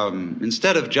we,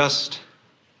 instead of just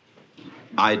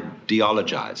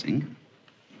ideologizing,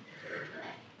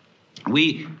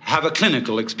 we have a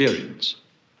clinical experience.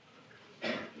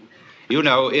 You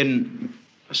know, in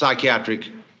psychiatric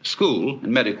school,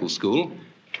 in medical school,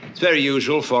 it's very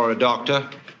usual for a doctor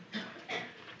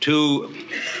to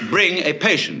bring a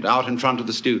patient out in front of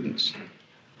the students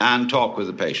and talk with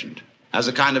the patient. As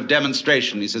a kind of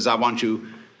demonstration, he says, I want you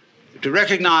to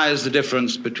recognize the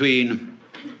difference between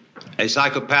a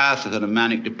psychopath and a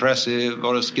manic depressive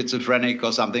or a schizophrenic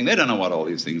or something. They don't know what all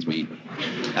these things mean.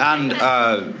 And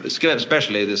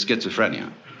especially the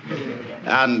schizophrenia.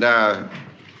 And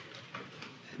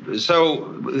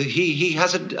so he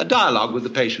has a dialogue with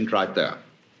the patient right there.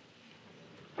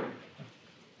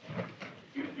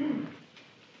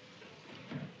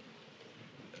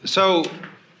 So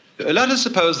let us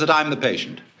suppose that I'm the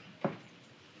patient,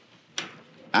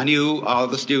 and you are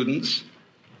the students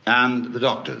and the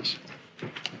doctors.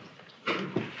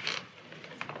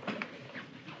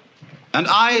 And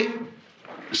I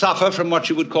suffer from what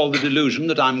you would call the delusion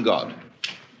that I'm God.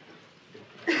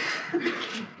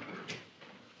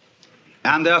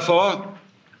 And therefore,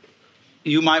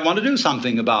 you might want to do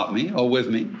something about me or with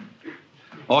me,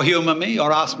 or humor me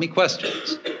or ask me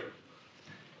questions.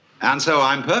 And so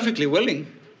I'm perfectly willing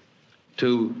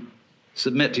to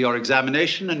submit to your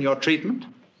examination and your treatment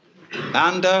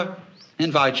and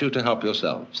invite you to help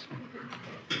yourselves.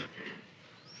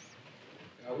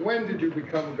 Now, when did you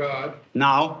become God?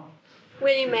 Now.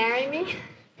 Will you marry me?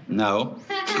 No.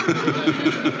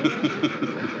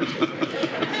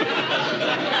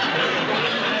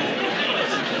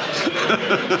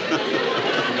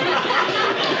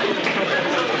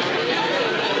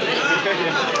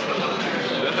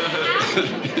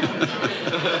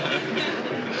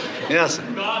 Yes.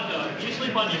 God, do you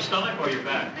sleep on your stomach or your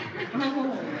back?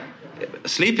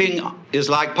 Sleeping is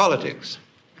like politics.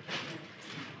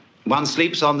 One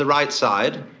sleeps on the right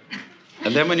side,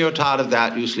 and then when you're tired of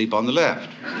that, you sleep on the left.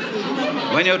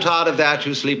 When you're tired of that,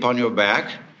 you sleep on your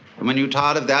back, and when you're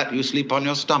tired of that, you sleep on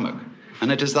your stomach.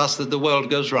 And it is thus that the world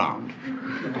goes round.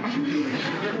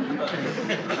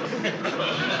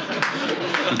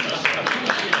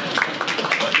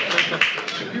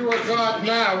 If you were God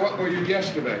now, what were you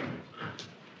yesterday?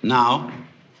 Now,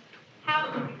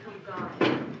 How do you become God?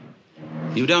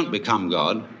 you don't become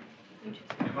God.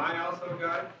 Am I also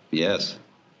God? Yes.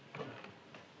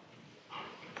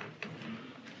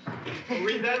 Are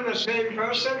we then the same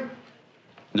person?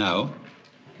 No.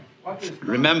 What is God?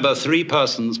 Remember, 3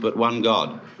 persons, but 1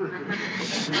 God. God,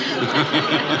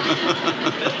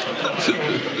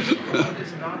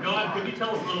 could you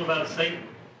tell us a little about Satan?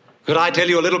 Could I tell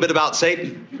you a little bit about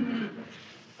Satan?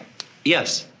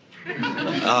 Yes.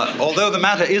 Although the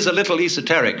matter is a little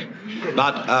esoteric,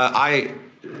 but I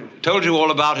told you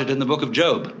all about it in the book of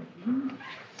Job,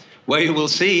 where you will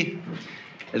see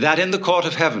that in the court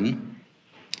of heaven,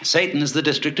 Satan is the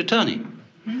district attorney.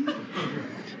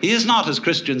 He is not, as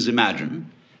Christians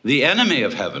imagine, the enemy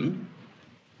of heaven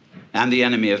and the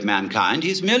enemy of mankind.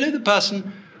 He's merely the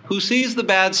person who sees the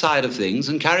bad side of things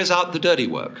and carries out the dirty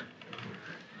work.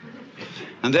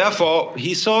 And therefore,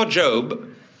 he saw Job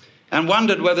and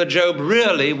wondered whether Job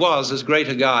really was as great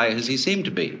a guy as he seemed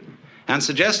to be, and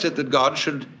suggested that God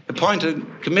should appoint a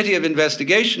committee of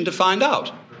investigation to find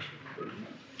out.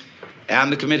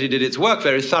 And the committee did its work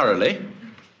very thoroughly,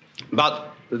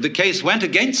 but the case went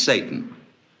against Satan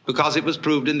because it was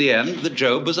proved in the end that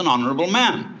Job was an honorable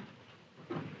man.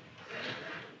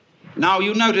 Now,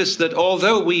 you notice that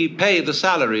although we pay the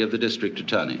salary of the district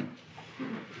attorney,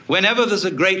 whenever there's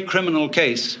a great criminal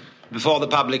case before the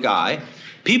public eye,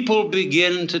 people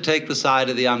begin to take the side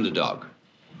of the underdog.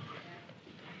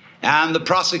 And the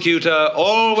prosecutor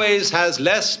always has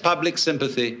less public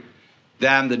sympathy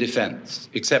than the defense,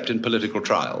 except in political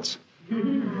trials.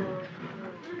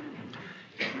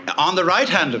 On the right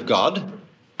hand of God,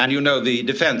 and you know the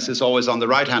defense is always on the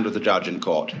right hand of the judge in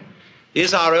court,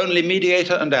 is our only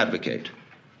mediator and advocate,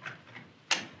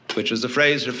 which is the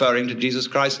phrase referring to Jesus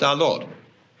Christ our Lord.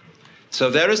 So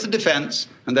there is the defense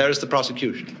and there is the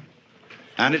prosecution.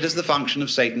 And it is the function of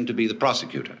Satan to be the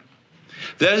prosecutor.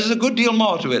 There is a good deal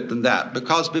more to it than that,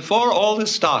 because before all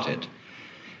this started,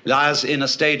 as in a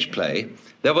stage play,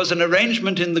 there was an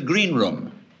arrangement in the green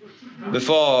room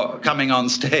before coming on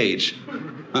stage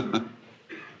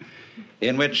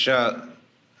in which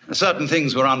certain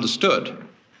things were understood,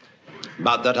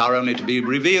 but that are only to be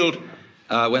revealed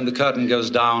when the curtain goes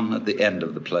down at the end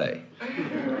of the play.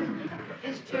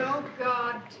 Is Job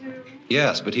God too?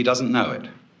 Yes, but he doesn't know it.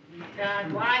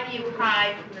 God, why do you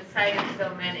hide from the sight of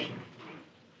so many?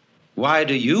 Why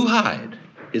do you hide?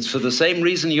 It's for the same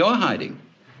reason you're hiding.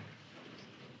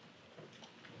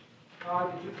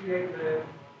 God, did you create man?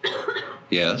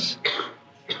 Yes.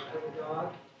 As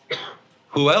God?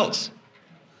 Who else?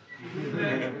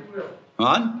 Man, free will.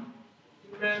 What?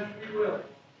 Man, free will.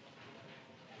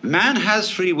 Man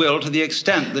has free will to the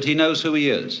extent that he knows who he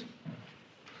is.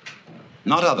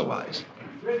 Not otherwise.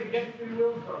 Where did you get free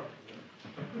will from?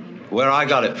 Where I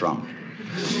got it from.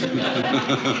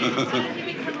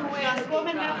 Does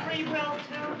women have free will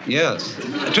too? Yes.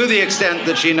 To the extent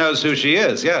that she knows who she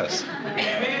is, yes. If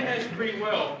man has free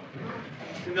will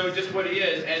to know just what he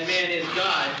is, and man is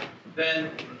God,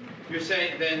 then you'd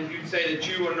say that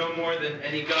you are no more than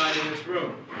any God in this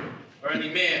room, or any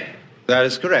man. That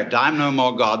is correct. I'm no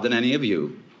more God than any of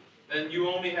you. Then you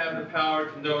only have the power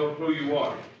to know who you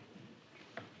are.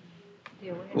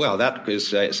 Well, that is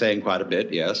saying quite a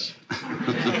bit, yes.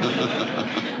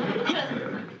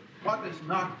 What is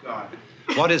not God?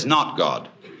 What is not God?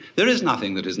 There is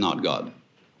nothing that is not God.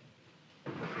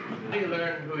 How do you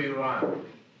learn who you are?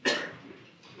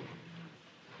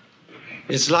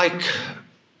 It's like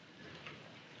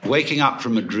waking up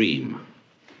from a dream.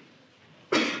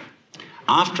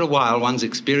 After a while, one's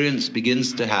experience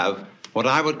begins to have what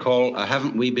I would call a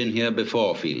haven't we been here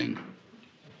before feeling.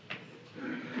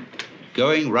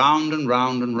 Going round and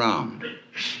round and round.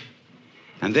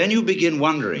 And then you begin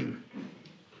wondering,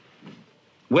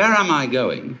 where am I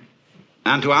going?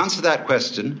 And to answer that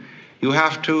question, you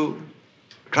have to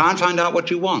try and find out what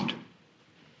you want.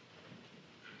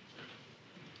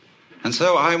 And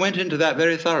so I went into that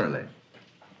very thoroughly.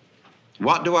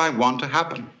 What do I want to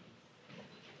happen?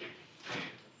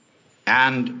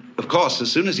 And, of course, as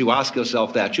soon as you ask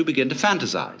yourself that, you begin to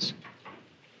fantasize.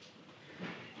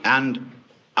 And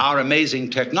our amazing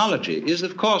technology is,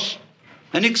 of course,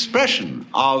 an expression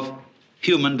of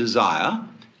human desire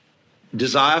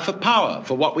for power,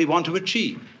 for what we want to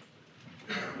achieve.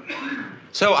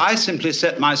 So I simply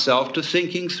set myself to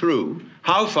thinking through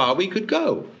how far we could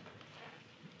go.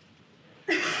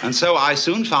 And so I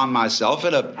soon found myself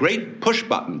at a great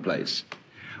push-button place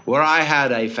where I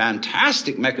had a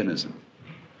fantastic mechanism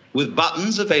with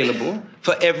buttons available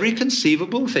for every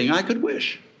conceivable thing I could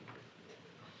wish.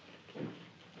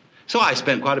 So I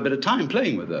spent quite a bit of time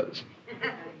playing with those.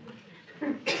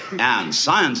 And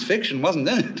science fiction wasn't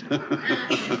in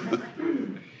it.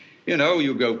 You know,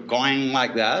 you go going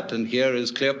like that, and here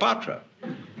is Cleopatra.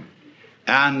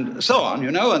 And so on,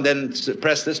 you know, and then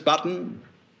press this button,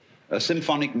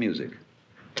 symphonic music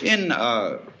in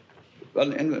a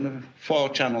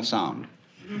 4-channel sound,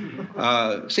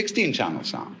 16-channel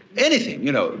sound, anything,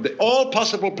 you know, all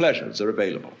possible pleasures are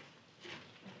available.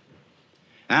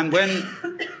 And when,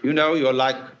 you know, you're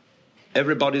like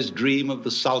everybody's dream of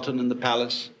the Sultan in the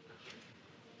palace,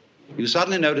 you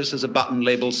suddenly notice there's a button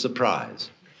labeled surprise.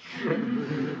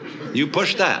 You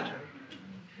push that,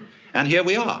 and here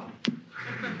we are.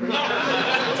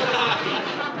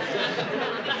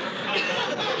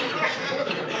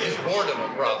 Is boredom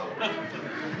a problem?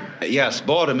 Yes,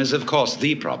 boredom is, of course,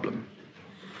 the problem.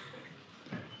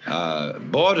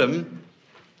 Boredom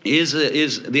is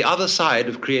the other side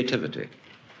of creativity.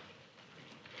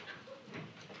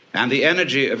 And the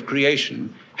energy of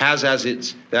creation has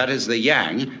that is the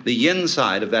yang, the yin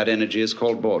side of that energy is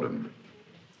called boredom.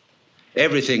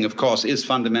 Everything, of course, is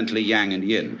fundamentally yang and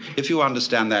yin. If you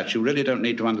understand that, you really don't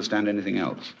need to understand anything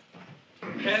else.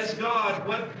 As God,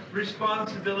 what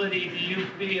responsibility do you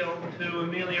feel to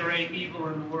ameliorate evil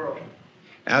in the world?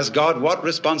 As God, what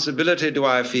responsibility do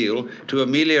I feel to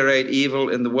ameliorate evil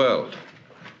in the world?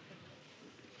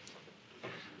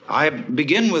 I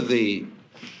begin with the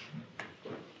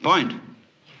point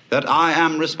that I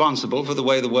am responsible for the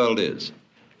way the world is.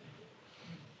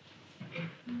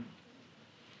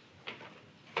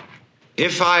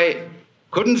 If I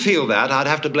couldn't feel that, I'd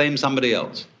have to blame somebody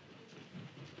else.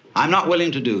 I'm not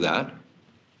willing to do that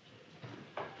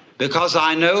because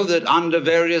I know that under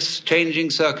various changing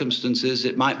circumstances,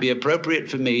 it might be appropriate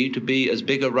for me to be as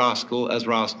big a rascal as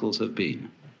rascals have been.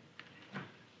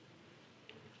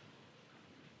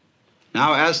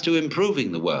 Now, as to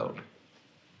improving the world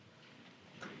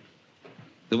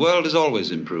is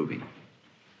always improving.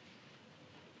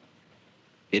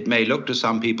 It may look to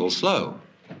some people slow,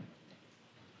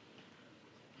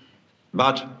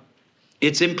 but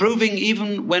it's improving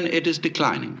even when it is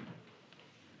declining,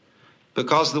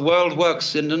 because the world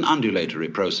works in an undulatory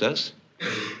process,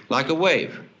 like a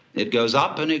wave. It goes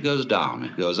up and it goes down.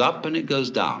 It goes up and it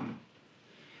goes down.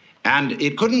 And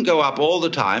it couldn't go up all the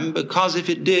time, because if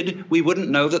it did, we wouldn't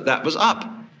know that that was up.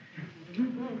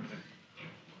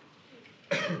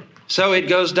 So it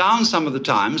goes down some of the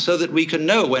time so that we can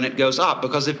know when it goes up,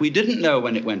 because if we didn't know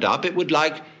when it went up, it would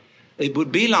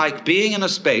be like being in a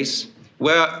space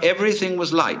where everything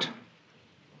was light.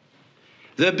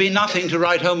 There'd be nothing to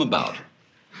write home about.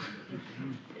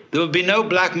 There would be no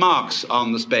black marks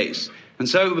on the space, and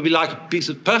so it would be like a piece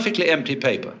of perfectly empty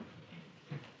paper.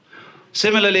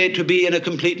 Similarly, to be in a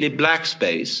completely black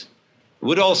space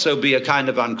would also be a kind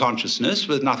of unconsciousness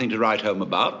with nothing to write home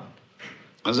about,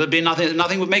 as there'd be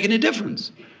nothing would make any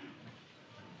difference.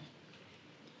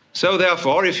 So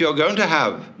therefore, if you're going to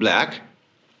have black,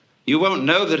 you won't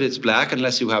know that it's black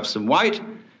unless you have some white,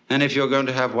 and if you're going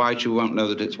to have white, you won't know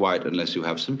that it's white unless you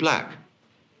have some black.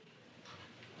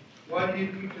 Why do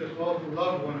you teach us all to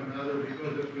love one another?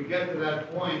 Because if we get to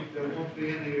that point, there won't be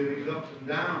any of these ups and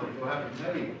downs. You'll have to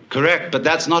meditate. Correct, but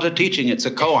that's not a teaching, it's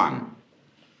a koan.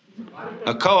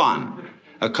 A koan.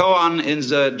 A koan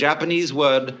is a Japanese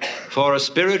word for a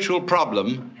spiritual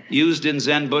problem used in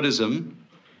Zen Buddhism,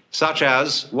 such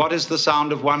as, what is the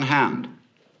sound of one hand?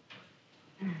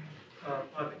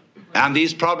 And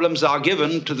these problems are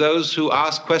given to those who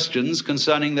ask questions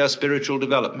concerning their spiritual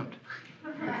development.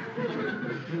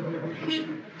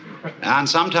 And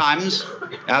sometimes,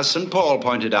 as St. Paul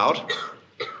pointed out,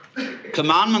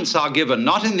 commandments are given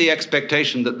not in the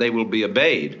expectation that they will be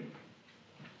obeyed,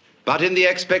 but in the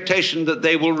expectation that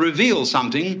they will reveal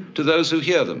something to those who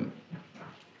hear them.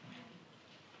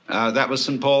 That was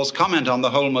St. Paul's comment on the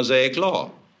whole Mosaic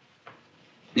law.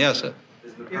 Yes, sir.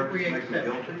 If we accept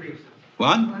the thesis.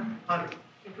 What?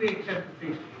 If we accept the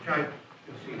thesis, which I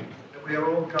concede, that we are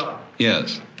all God.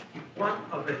 Yes. What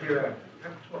of the hereafter?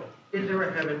 Is there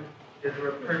a heaven? Is there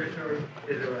a purgatory?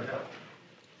 Is there a hell?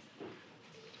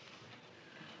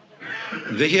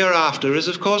 The hereafter is,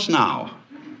 of course, now.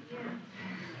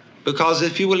 Because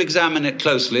if you will examine it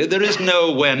closely, there is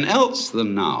no when else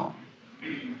than now.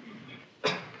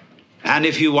 And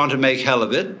if you want to make hell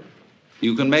of it,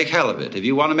 you can make hell of it. If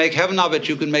you want to make heaven of it,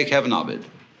 you can make heaven of it.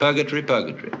 Purgatory,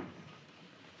 purgatory.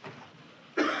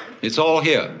 It's all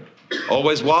here.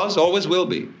 Always was, always will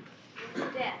be.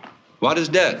 Death. What is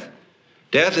death?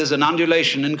 Death is an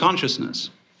undulation in consciousness.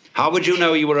 How would you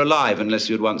know you were alive unless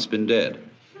you'd once been dead?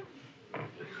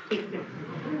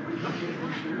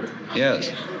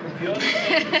 Yes. If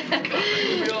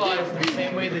you realize the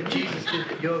same way that Jesus did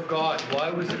that you're God, why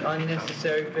was it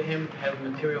unnecessary for him to have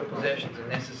material possessions and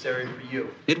necessary for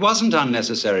you? It wasn't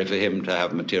unnecessary for him to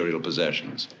have material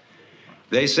possessions.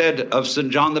 They said of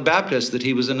St. John the Baptist that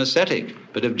he was an ascetic,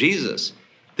 but of Jesus,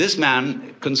 this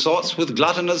man consorts with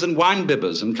gluttoners and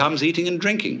wine-bibbers and comes eating and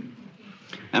drinking.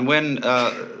 And when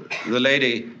the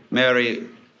lady Mary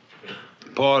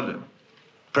poured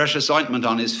precious ointment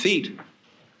on his feet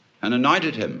and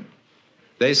anointed him,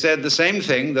 they said the same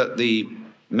thing that the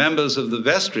members of the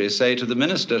vestry say to the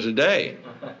minister today.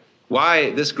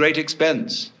 Why this great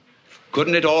expense?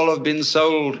 Couldn't it all have been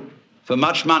sold for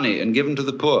much money and given to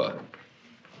the poor?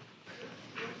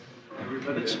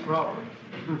 But it's a problem.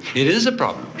 It is a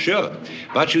problem, sure.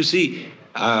 But you see,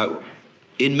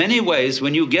 in many ways,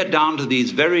 when you get down to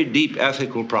these very deep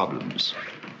ethical problems,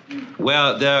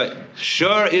 where there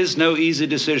sure is no easy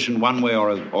decision one way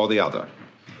or the other,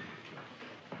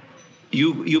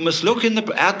 you must look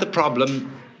at the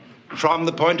problem from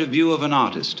the point of view of an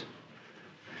artist.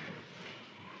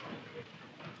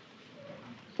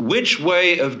 Which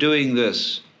way of doing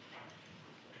this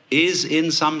is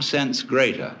in some sense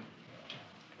greater?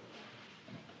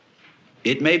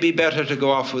 It may be better to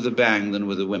go off with a bang than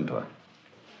with a whimper.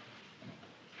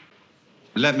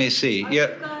 Let me see. Are you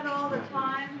God all the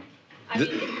time? I mean,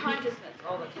 in consciousness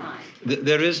all the time.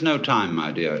 There is no time,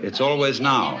 my dear. It's always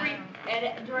now.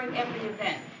 During every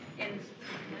event in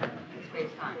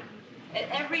space-time. At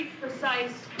every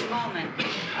precise moment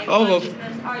in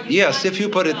consciousness, are you yes, if you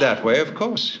put it that way, of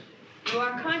course. You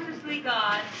are consciously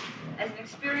God as an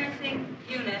experiencing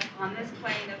unit on this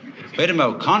plane of experience. Wait a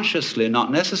moment, consciously, not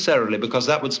necessarily, because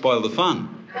that would spoil the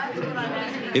fun. That's what I'm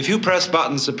asking. If you press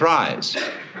button surprise,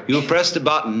 you've pressed a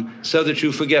button so that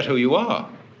you forget who you are.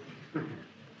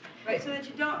 Right, so that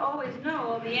you don't always know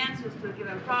all the answers to a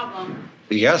given problem.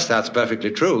 Yes, that's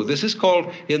perfectly true. This is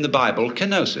called, in the Bible,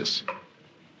 kenosis.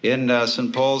 In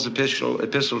St. Paul's epistle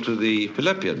to the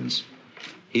Philippians,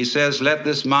 he says, "Let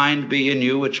this mind be in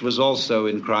you, which was also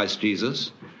in Christ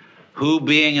Jesus, who,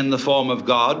 being in the form of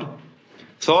God,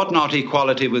 thought not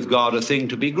equality with God a thing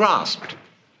to be grasped,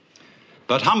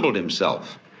 but humbled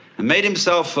himself, and made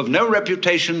himself of no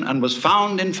reputation, and was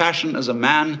found in fashion as a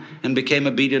man, and became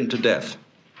obedient to death."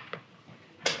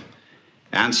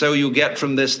 And so you get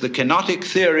from this the kenotic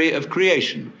theory of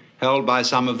creation, held by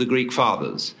some of the Greek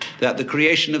fathers, that the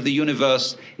creation of the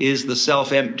universe is the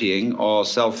self-emptying or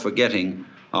self-forgetting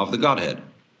of the Godhead.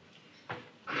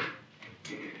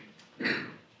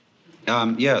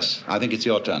 Yes, I think it's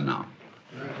your turn now.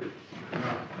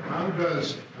 How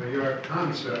does your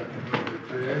concept of the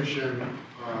creation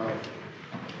of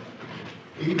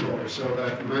evil, so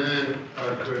that man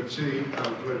could see how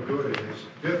good is,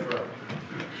 differ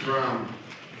from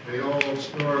the old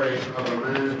story of a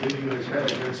man beating his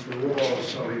head against the wall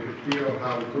so he could feel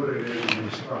how good it is when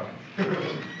he stopped?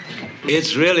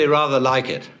 It's really rather like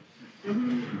it.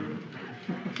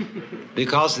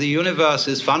 Because the universe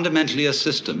is fundamentally a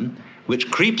system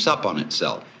which creeps up on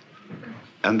itself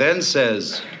and then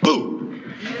says, "Boo!"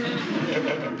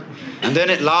 And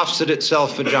then it laughs at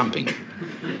itself for jumping.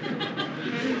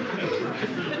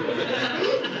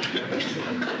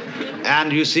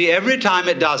 And you see, every time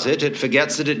it does it, it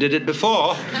forgets that it did it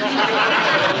before.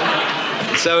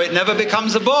 So it never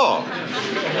becomes a bore.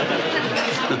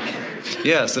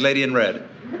 Yes, the lady in red.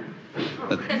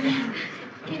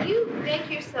 Can you make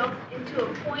yourself into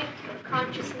a point of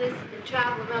consciousness and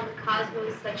travel around the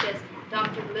cosmos, such as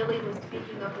Dr. Lilly was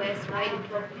speaking of last night in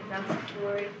talking about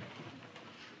Satori?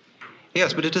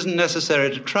 Yes, but it isn't necessary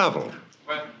to travel.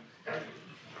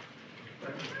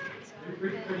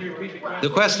 The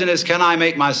question is, can I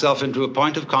make myself into a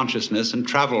point of consciousness and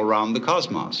travel around the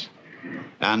cosmos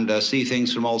and see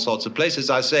things from all sorts of places?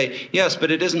 I say, yes,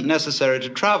 but it isn't necessary to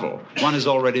travel. One is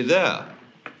already there.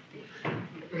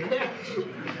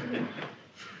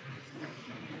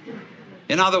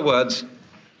 In other words,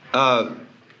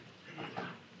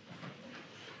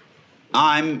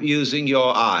 I'm using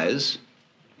your eyes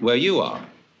where you are,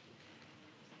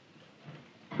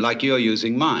 like you're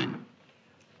using mine.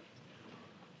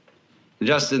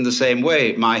 Just in the same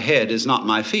way, my head is not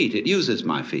my feet. It uses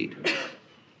my feet.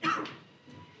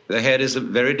 The head is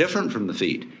very different from the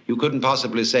feet. You couldn't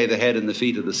possibly say the head and the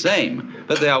feet are the same,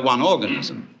 but they are one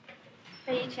organism.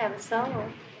 They each have a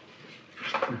soul.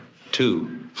 Two.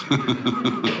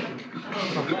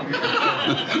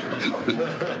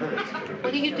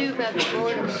 What do you do about the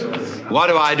boredom? What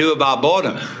do I do about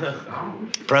boredom?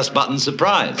 Press button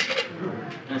surprise.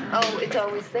 Oh, it's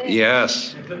always there.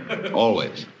 Yes,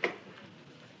 always.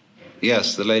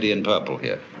 Yes, the lady in purple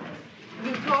here.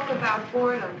 You talk about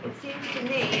boredom. It seems to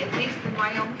me, at least in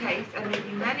my own case, and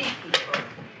maybe many people,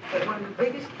 that one of the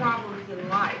biggest problems in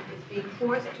life is being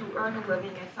forced to earn a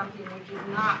living as something which is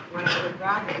not what I would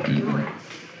rather be doing.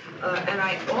 And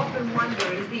I often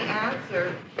wonder, is the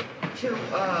answer to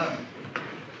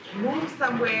move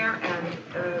somewhere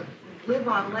and live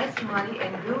on less money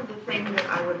and do the thing that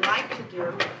I would like to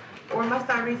do, or must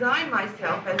I resign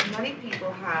myself, as many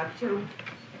people have, to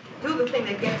do the thing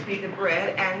that gets me the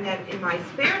bread, and then in my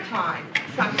spare time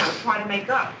somehow try to make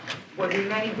up for the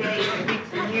many days and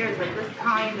weeks and years of this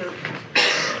kind of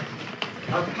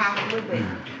path living?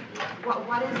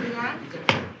 What is the answer?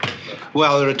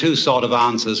 Well, there are two sort of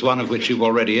answers, one of which you've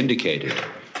already indicated,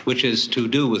 which is to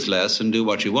do with less and do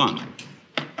what you want.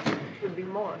 Would be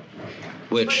more.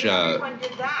 Which, but if everyone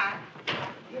did that,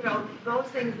 you know, those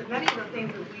things, many of the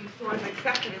things that we sort of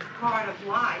accepted as part of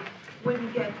life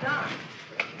wouldn't get done.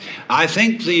 I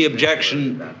think the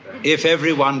objection, if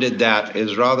everyone did that,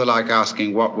 is rather like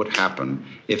asking what would happen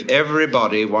if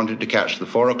everybody wanted to catch the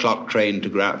 4 o'clock train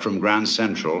from Grand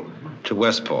Central to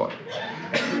Westport.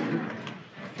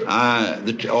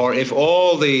 Or if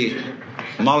all the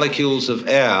molecules of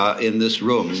air in this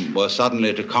room were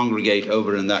suddenly to congregate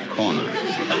over in that corner.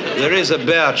 There is a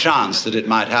bare chance that it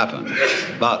might happen,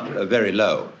 but very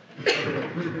low.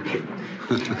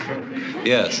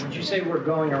 Yes. Would you say we're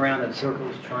going around in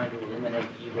circles trying to eliminate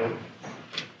evil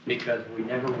because we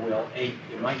never will? There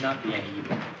might not be any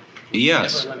evil.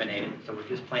 Yes. Never eliminate it, so we're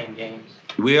just playing games.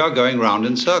 We are going round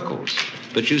in circles.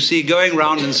 But you see, going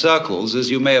round in circles, as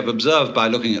you may have observed by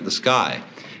looking at the sky,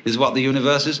 is what the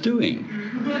universe is doing.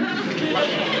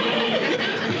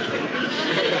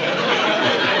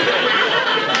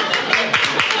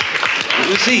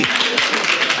 You see,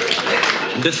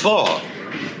 before...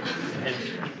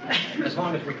 As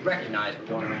long as we recognize we're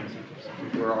going around in circles,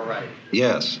 we're all right.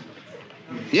 Yes.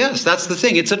 Yes, that's the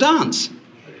thing. It's a dance.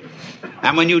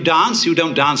 And when you dance, you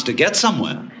don't dance to get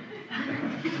somewhere. I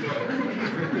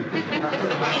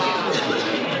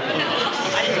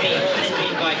didn't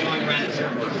mean by going around in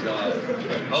circles,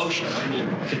 motion. I mean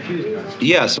confusion.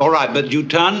 Yes, all right, but you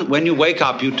turn, when you wake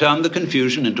up, you turn the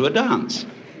confusion into a dance.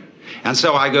 And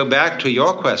so I go back to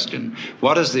your question.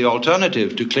 What is the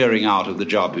alternative to clearing out of the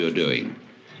job you're doing?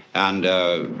 And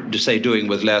to say doing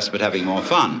with less but having more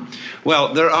fun.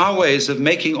 Well, there are ways of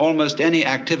making almost any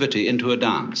activity into a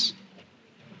dance.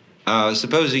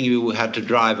 Supposing you had to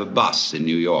drive a bus in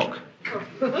New York,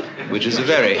 which is a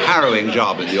very harrowing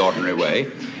job in the ordinary way,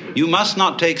 you must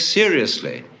not take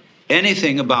seriously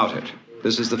anything about it.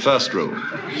 This is the first rule.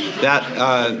 That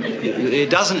it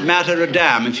doesn't matter a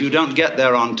damn if you don't get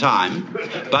there on time,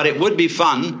 but it would be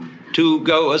fun to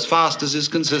go as fast as is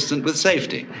consistent with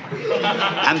safety.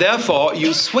 And therefore,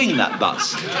 you swing that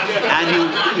bus.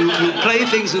 And you play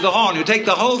things with the horn. You take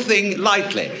the whole thing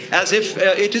lightly, as if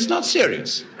it is not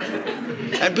serious.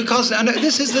 And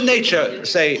this is the nature,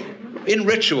 say, in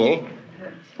ritual,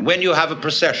 when you have a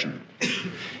procession.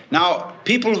 Now,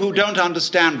 people who don't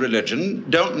understand religion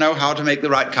don't know how to make the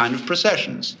right kind of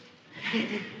processions.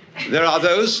 There are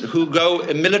those who go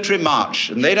a military march,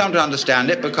 and they don't understand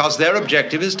it because their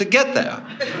objective is to get there.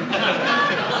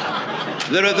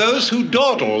 There are those who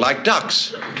dawdle like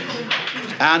ducks,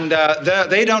 and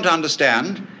they don't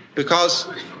understand because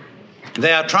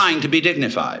they are trying to be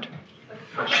dignified.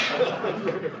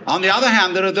 On the other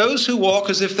hand, there are those who walk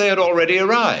as if they had already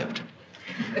arrived.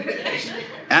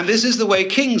 And this is the way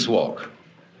kings walk.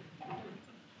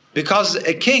 Because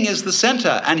a king is the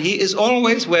center, and he is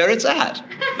always where it's at.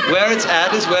 Where it's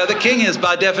at is where the king is,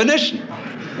 by definition.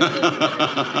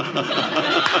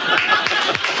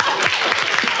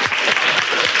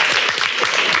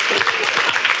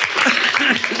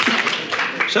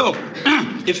 So,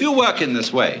 if you work in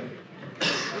this way,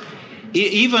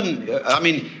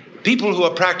 people who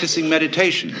are practicing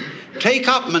meditation take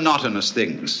up monotonous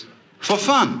things for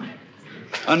fun.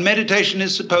 And meditation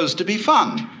is supposed to be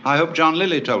fun. I hope John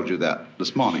Lilly told you that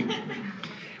this morning.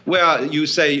 Where you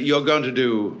say you're going to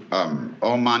do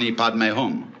Om Mani Padme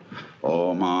Hum.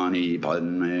 Om Mani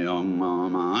Padme Hum,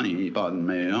 Om Mani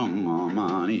Padme Hum, Om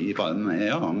Mani Padme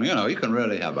Hum. You know, you can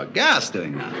really have a gas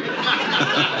doing that.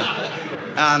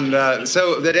 And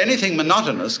so that anything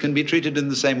monotonous can be treated in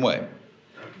the same way.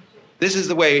 This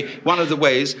is one of the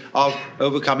ways of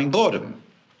overcoming boredom.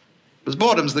 Because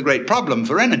boredom's the great problem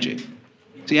for energy.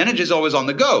 See, energy is always on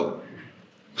the go.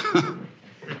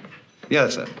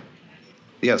 Yes, sir.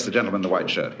 Yes, the gentleman in the white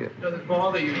shirt here. Does it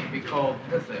bother you to be called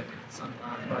mythic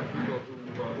sometimes by people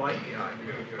who like the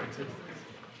idea of your existence?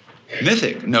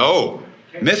 Mythic? No.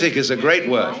 Mythic is a great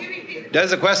word.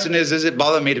 The question is, does it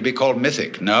bother me to be called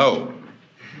mythic? No.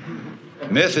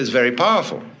 Myth is very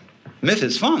powerful. Myth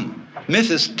is fun. Myth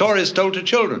is stories told to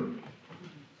children.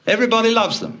 Everybody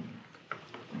loves them.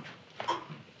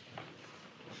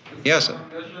 Yes, sir.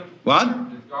 What?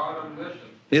 Is God omniscient?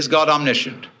 Is God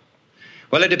omniscient?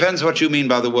 Well, it depends what you mean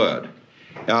by the word.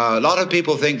 A lot of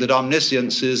people think that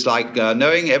omniscience is like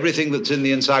knowing everything that's in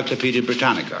the Encyclopedia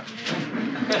Britannica.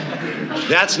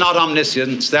 That's not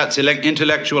omniscience, that's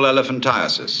intellectual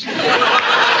elephantiasis.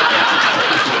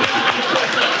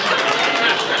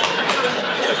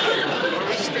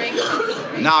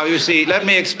 Now, you see, let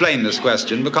me explain this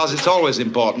question, because it's always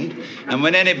important. And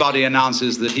when anybody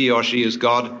announces that he or she is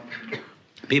God,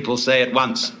 people say at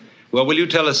once, well, will you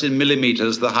tell us in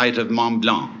millimeters the height of Mont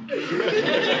Blanc?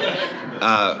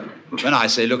 When I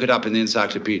say, look it up in the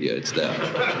encyclopedia, it's there.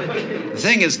 The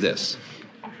thing is this.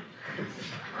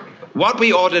 What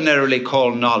we ordinarily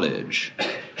call knowledge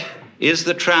is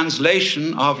the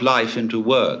translation of life into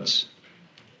words.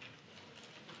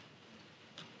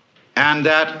 And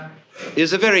that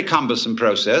is a very cumbersome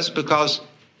process, because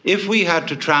if we had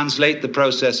to translate the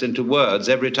process into words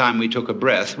every time we took a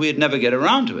breath, we'd never get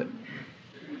around to it.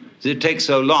 It takes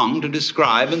so long to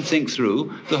describe and think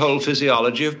through the whole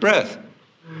physiology of breath.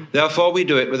 Therefore, we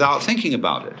do it without thinking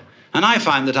about it. And I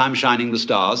find that I'm shining the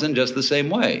stars in just the same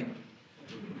way.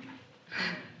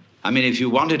 I mean, if you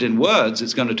want it in words,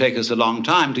 it's going to take us a long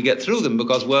time to get through them,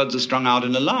 because words are strung out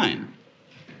in a line.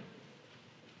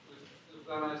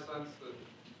 Then I sense that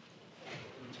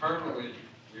internally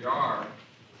we are,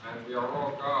 and we are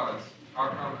all gods. How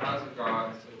come as a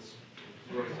god, since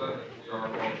you have said that we are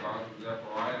all gods, and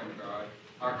therefore I am a god,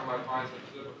 how come I find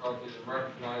such difficulty in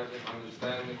recognizing,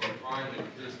 understanding, or finding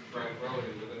peace and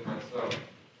tranquility within myself?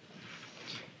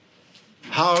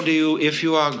 How do you, if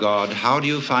you are God, how do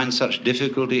you find such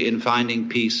difficulty in finding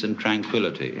peace and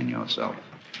tranquility in yourself?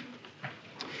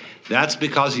 That's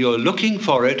because you're looking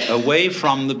for it away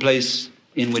from the place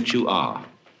in which you are.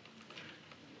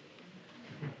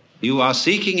 You are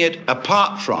seeking it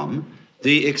apart from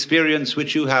the experience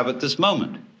which you have at this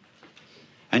moment.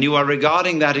 And you are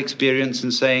regarding that experience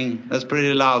and saying, that's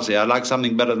pretty lousy, I'd like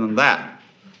something better than that.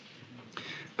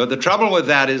 But the trouble with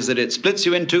that is that it splits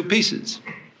you in two pieces.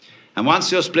 And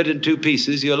once you're split in two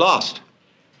pieces, you're lost.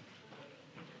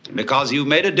 Because you've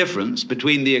made a difference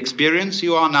between the experience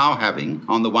you are now having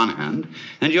on the one hand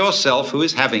and yourself who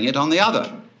is having it on the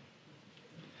other.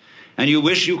 And you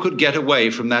wish you could get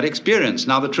away from that experience.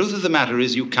 Now, the truth of the matter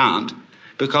is you can't,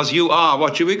 because you are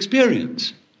what you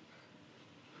experience.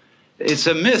 It's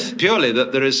a myth purely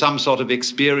that there is some sort of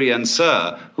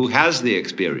experiencer who has the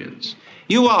experience.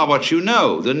 You are what you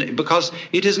know, because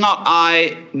it is not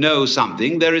I know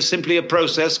something. There is simply a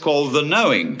process called the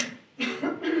knowing.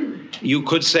 You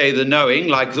could say the knowing,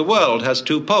 like the world, has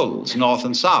two poles, north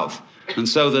and south. And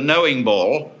so the knowing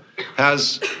ball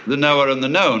has the knower and the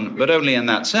known, but only in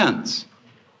that sense.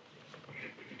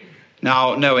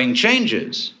 Now, knowing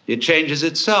changes. It changes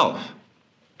itself.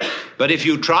 But if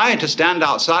you try to stand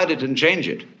outside it and change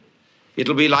it,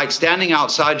 it'll be like standing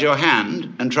outside your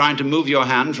hand and trying to move your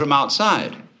hand from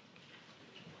outside.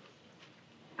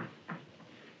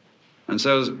 And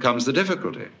so comes the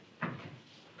difficulty.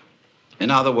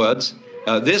 In other words,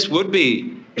 this would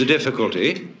be the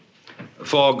difficulty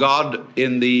for God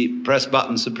in the press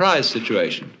button surprise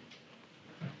situation,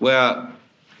 where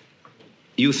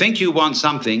you think you want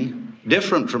something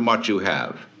different from what you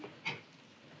have.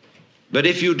 But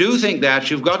if you do think that,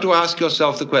 you've got to ask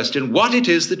yourself the question, what it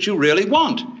is that you really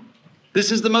want.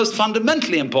 This is the most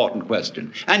fundamentally important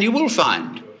question. And you will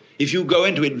find, if you go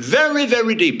into it very,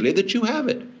 very deeply, that you have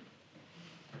it.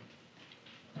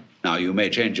 Now, you may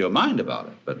change your mind about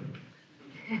it, but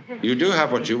you do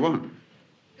have what you want.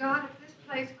 God, if this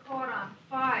place caught on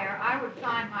fire, I would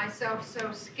find myself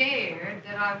so scared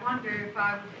that I wonder if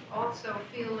I would also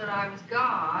feel that I was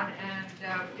God, and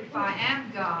if I am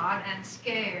God and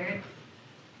scared,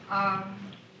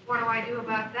 what do I do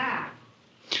about that?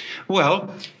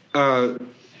 Well,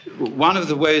 one of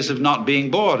the ways of not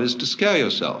being bored is to scare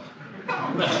yourself.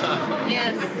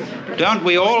 Yes. Don't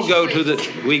we all go to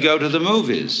the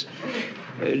movies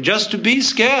just to be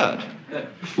scared?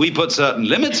 We put certain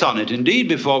limits on it, indeed,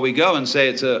 before we go and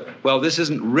say this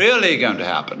isn't really going to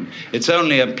happen. It's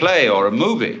only a play or a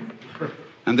movie.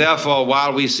 And therefore,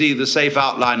 while we see the safe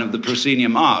outline of the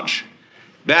proscenium arch,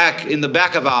 back in the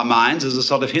back of our minds, as a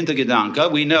sort of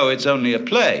Hintergedanke, we know it's only a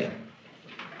play.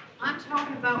 I'm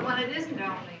talking about when it isn't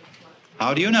only.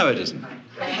 How do you know it isn't?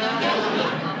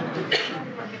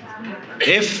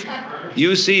 If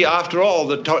you see, after all,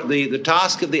 the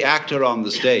task of the actor on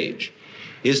the stage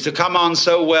is to come on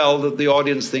so well that the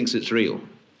audience thinks it's real,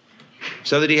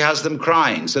 so that he has them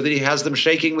crying, so that he has them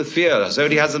shaking with fear, so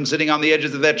that he has them sitting on the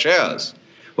edges of their chairs.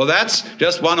 Well, that's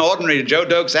just one ordinary Joe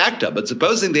Dokes actor, but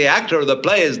supposing the actor of the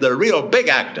play is the real big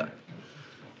actor,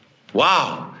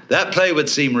 wow, that play would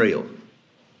seem real.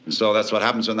 And so that's what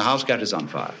happens when the house catches on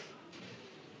fire.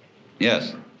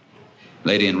 Yes,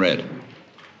 lady in red.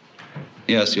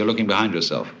 Yes, you're looking behind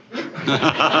yourself.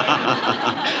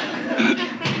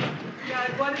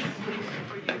 What is sleep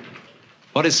for you?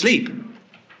 What is sleep?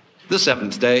 The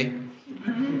seventh day.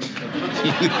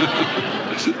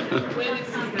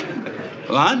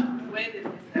 What?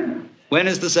 When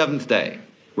is the seventh day?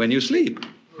 When you sleep.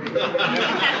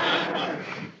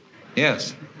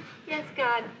 Yes. Yes,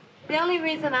 God. The only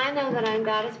reason I know that I'm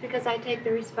God is because I take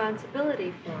the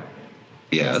responsibility for it.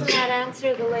 Yes. Doesn't that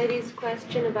answer the lady's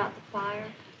question about the fire?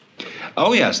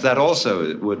 Oh, yes, that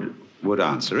also would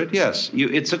answer it, yes.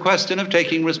 It's a question of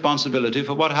taking responsibility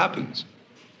for what happens.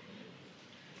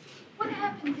 What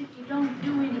happens if you don't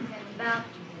do anything about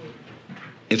the world?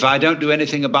 If I don't do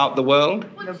anything about the world?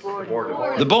 Well, The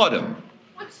boredom. The boredom.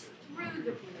 What's through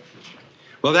the boredom?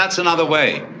 Well, that's another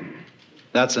way.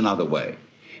 That's another way.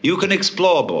 You can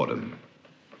explore boredom.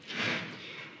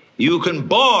 You can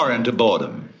bore into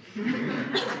boredom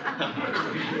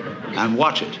and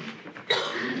watch it.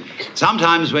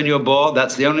 Sometimes when you're bored,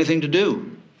 that's the only thing to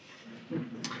do.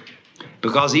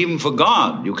 Because even for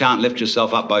God, you can't lift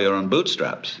yourself up by your own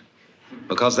bootstraps.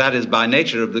 Because that is by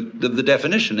nature of the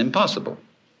definition impossible.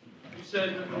 You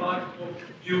said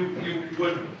you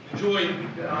would enjoy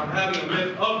having a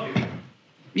myth of you.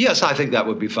 Yes, I think that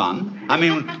would be fun. I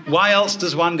mean, why else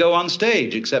does one go on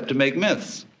stage except to make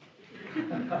myths?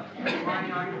 What?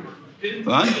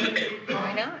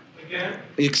 Why not? Again?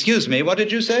 Excuse me, what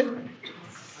did you say?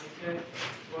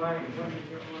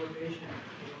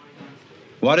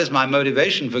 What is my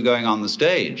motivation for going on the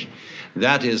stage?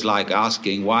 That is like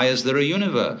asking, why is there a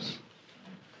universe?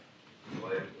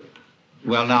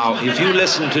 Well, now, if you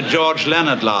listened to George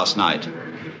Leonard last night,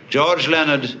 George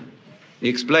Leonard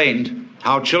explained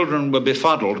how children were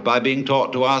befuddled by being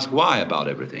taught to ask why about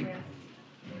everything.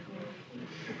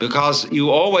 Because you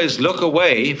always look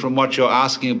away from what you're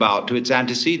asking about to its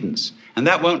antecedents, and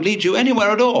that won't lead you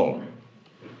anywhere at all.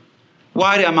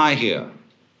 Why am I here?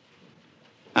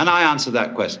 And I answer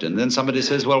that question. Then somebody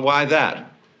says, well, why that?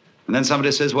 And then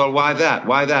somebody says, well, why that?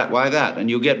 Why that? Why that? And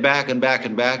you get back and back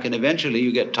and back, and eventually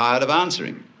you get tired of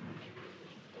answering.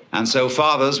 And so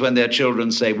fathers, when their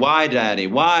children say, why, Daddy?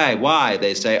 Why?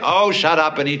 They say, oh, shut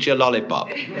up and eat your lollipop.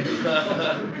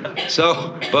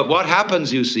 So, but what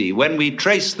happens, you see, when we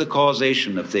trace the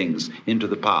causation of things into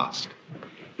the past,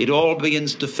 it all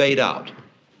begins to fade out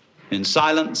in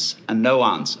silence and no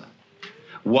answer.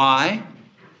 Why?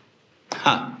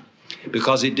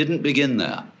 Because it didn't begin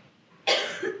there.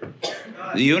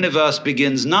 The universe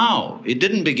begins now. It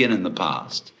didn't begin in the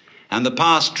past. And the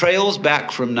past trails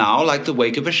back from now like the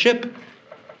wake of a ship.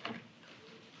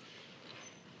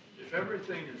 If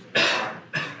everything is God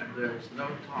and there is no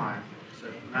time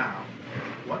except now,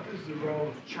 what is the role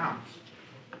of chance?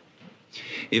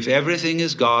 If everything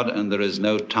is God and there is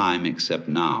no time except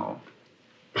now,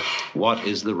 what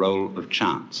is the role of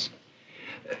chance?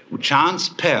 Chance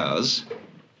pairs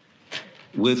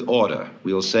with order.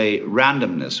 We'll say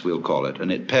randomness, we'll call it,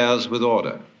 and it pairs with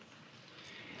order.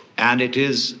 And it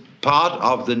is part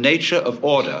of the nature of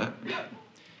order.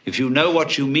 If you know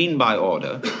what you mean by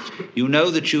order, you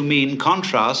know that you mean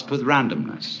contrast with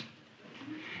randomness.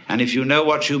 And if you know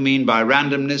what you mean by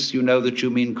randomness, you know that you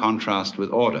mean contrast with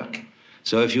order.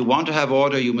 So if you want to have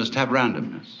order, you must have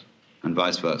randomness, and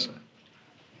vice versa.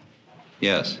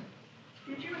 Yes?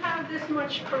 Did you have this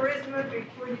much charisma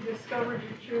before you discovered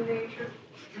your true nature?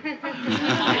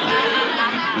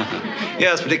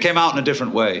 Yes, but it came out in a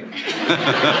different way.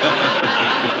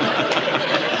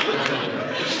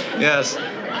 Yes.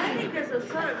 I think there's a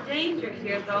sort of danger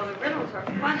here, though the riddles are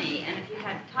funny, and if you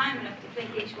had time enough to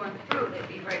think each one through, they'd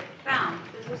be very profound.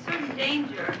 There's a certain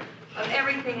danger of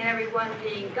everything and everyone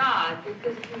being God,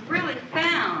 because if you've really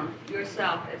found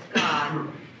yourself as God,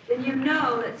 then you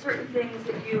know that certain things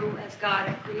that you, as God,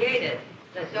 have created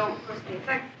that don't personally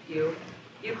affect you,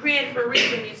 you create for a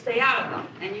reason, you stay out of them,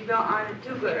 and you aren't a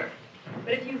do-gooder.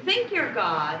 But if you think you're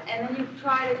God, and then you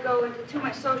try to go into too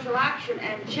much social action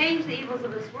and change the evils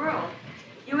of this world,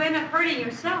 you end up hurting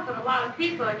yourself and a lot of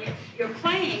people, and you're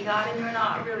playing God, and you're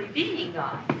not really being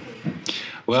God.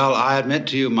 Well, I admit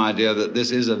to you, my dear, that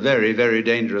this is a very, very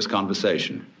dangerous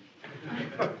conversation.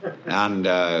 And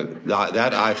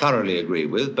that I thoroughly agree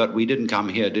with, but we didn't come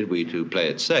here, did we, to play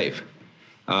it safe.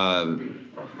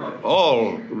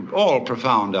 All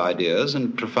profound ideas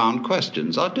and profound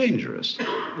questions are dangerous.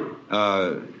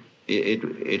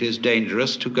 It is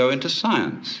dangerous to go into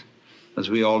science, as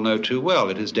we all know too well.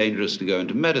 It is dangerous to go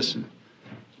into medicine.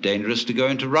 It's dangerous to go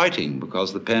into writing,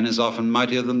 because the pen is often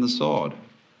mightier than the sword.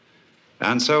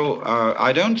 And so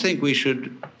I don't think we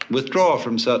should withdraw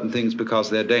from certain things because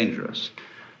they're dangerous.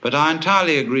 But I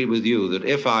entirely agree with you that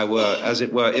if I were, as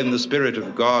it were, in the spirit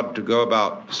of God to go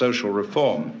about social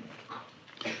reform,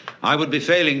 I would be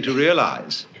failing to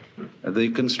realize the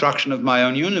construction of my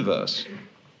own universe,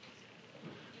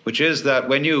 which is that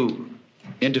when you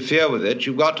interfere with it,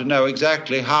 you've got to know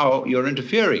exactly how you're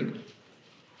interfering.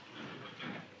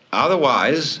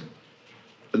 Otherwise,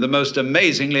 the most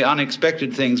amazingly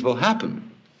unexpected things will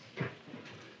happen.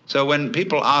 So when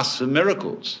people ask for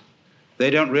miracles,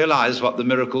 they don't realize what the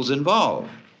miracles involve.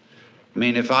 I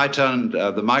mean, if I turned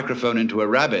the microphone into a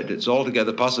rabbit, it's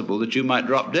altogether possible that you might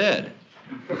drop dead,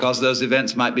 because those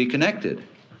events might be connected.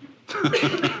 Did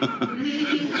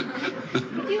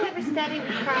you ever study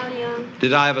with Carl Jung?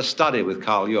 Did I ever study with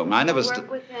Carl Jung?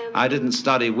 I didn't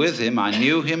study with him. I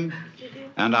knew him.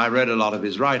 and I read a lot of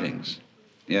his writings.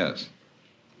 Yes.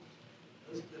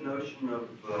 What's the notion of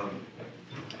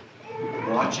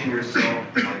watching yourself,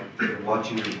 like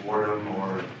watching your boredom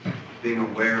or being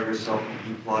aware of yourself,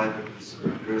 imply that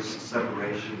there's a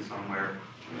separation somewhere?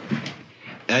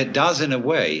 It does in a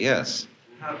way, yes.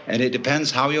 And it depends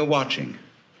how you're watching.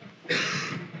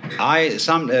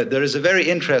 There is a very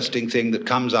interesting thing that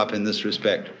comes up in this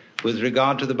respect with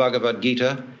regard to the Bhagavad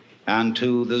Gita and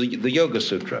to the Yoga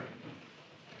Sutra,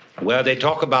 where they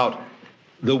talk about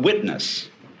the witness.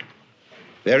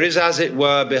 There is, as it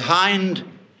were, behind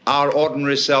our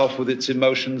ordinary self with its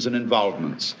emotions and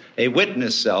involvements, a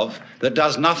witness self that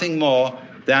does nothing more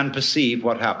than perceive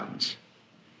what happens.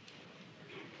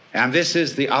 And this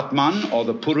is the Atman, or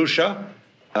the Purusha,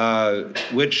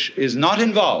 which is not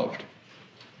involved.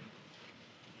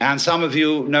 And some of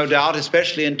you, no doubt,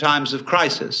 especially in times of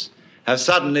crisis, have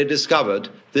suddenly discovered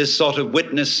this sort of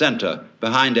witness center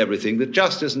behind everything that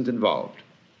just isn't involved.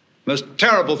 Most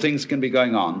terrible things can be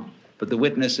going on, but the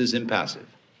witness is impassive.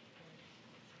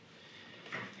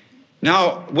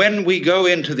 Now, when we go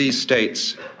into these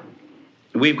states,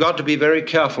 we've got to be very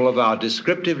careful of our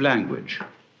descriptive language,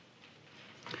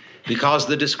 because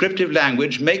the descriptive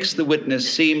language makes the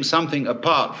witness seem something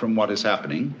apart from what is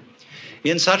happening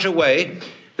in such a way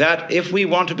that if we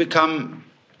want to become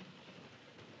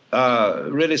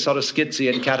really sort of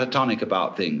skitsy and catatonic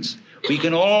about things, we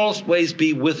can always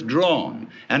be withdrawn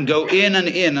and go in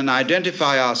and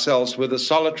identify ourselves with a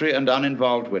solitary and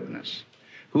uninvolved witness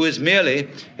who is merely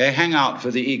a hangout for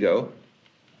the ego,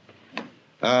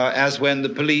 as when the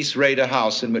police raid a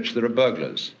house in which there are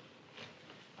burglars.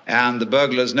 And the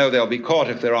burglars know they'll be caught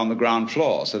if they're on the ground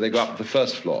floor, so they go up to the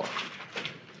first floor.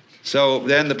 So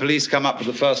then the police come up to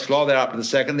the first floor, they're up to the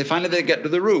second, finally they get to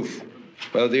the roof,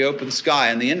 where the open sky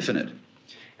and the infinite.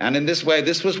 And in this way,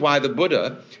 this was why the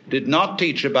Buddha did not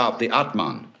teach about the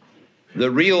Atman,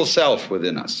 the real self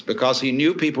within us, because he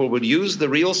knew people would use the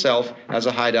real self as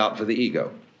a hideout for the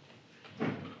ego.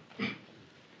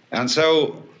 And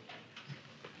so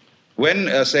when,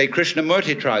 say,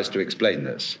 Krishnamurti tries to explain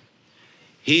this,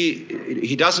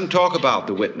 he doesn't talk about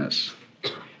the witness.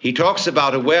 He talks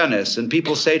about awareness, and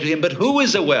people say to him, but who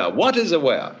is aware? What is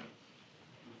aware?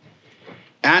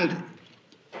 And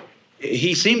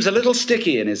he seems a little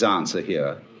sticky in his answer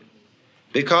here,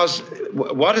 because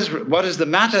what is the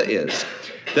matter is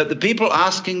that the people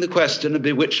asking the question are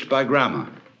bewitched by grammar.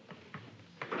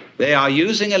 They are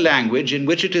using a language in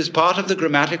which it is part of the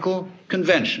grammatical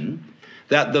convention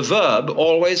that the verb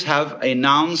always have a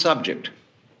noun subject.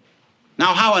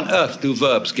 Now, how on earth do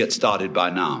verbs get started by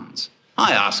nouns?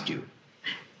 I ask you.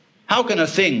 How can a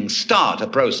thing start a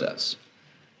process?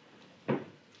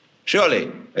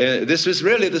 Surely, this was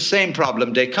really the same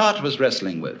problem Descartes was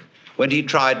wrestling with when he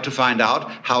tried to find out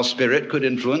how spirit could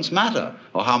influence matter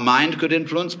or how mind could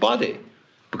influence body.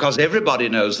 Because everybody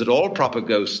knows that all proper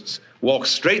ghosts walk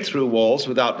straight through walls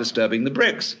without disturbing the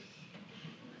bricks.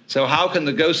 So how can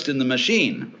the ghost in the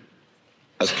machine,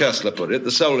 as Koestler put it,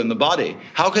 the soul in the body,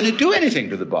 how can it do anything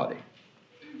to the body?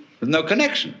 There's no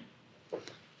connection.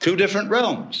 Two different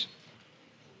realms.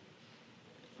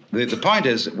 The point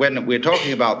is, when we're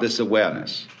talking about this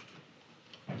awareness,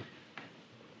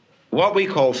 what we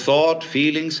call thought,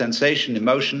 feeling, sensation,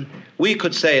 emotion, we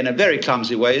could say in a very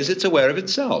clumsy way is it's aware of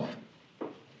itself.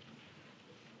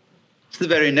 It's the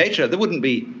very nature. There wouldn't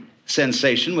be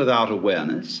sensation without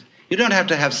awareness. You don't have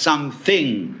to have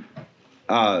something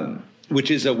which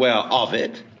is aware of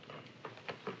it,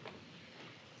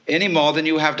 any more than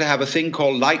you have to have a thing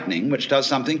called lightning, which does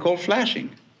something called flashing.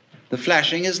 The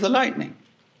flashing is the lightning.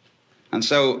 And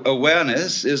so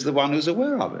awareness is the one who's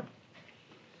aware of it.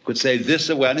 Could say this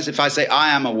awareness. If I say I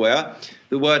am aware,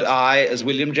 the word I, as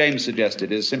William James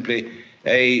suggested, is simply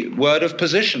a word of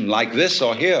position, like this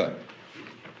or here.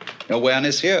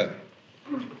 Awareness here.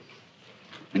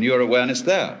 And your awareness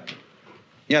there.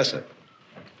 Yes, sir.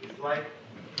 It's like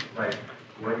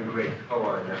one great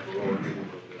koan that we're all reading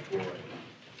before.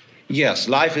 Yes,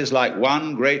 life is like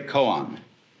one great koan.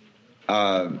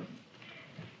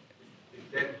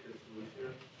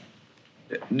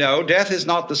 No, death is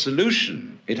not the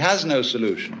solution. It has no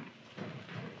solution.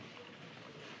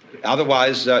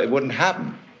 Otherwise, it wouldn't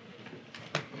happen.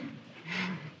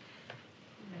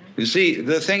 You see,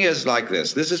 the thing is like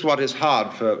this. This is what is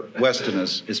hard for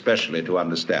Westerners especially to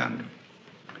understand.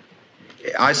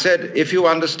 I said, if you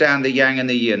understand the yang and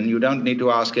the yin, you don't need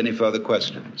to ask any further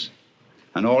questions.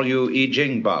 And all you I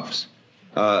Ching buffs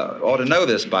ought to know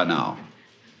this by now.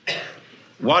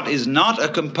 What is not a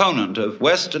component of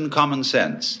Western common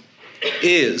sense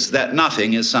is that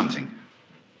nothing is something.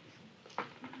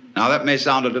 Now, that may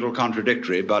sound a little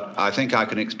contradictory, but I think I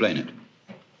can explain it.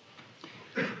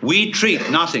 we treat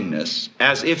nothingness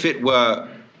as if it were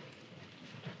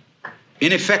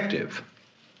ineffective,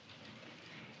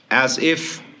 as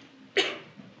if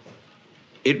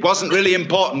it wasn't really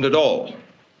important at all.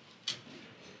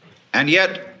 And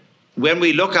yet, when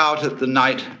we look out at the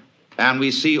night and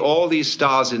we see all these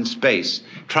stars in space,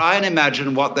 try and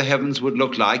imagine what the heavens would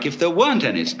look like if there weren't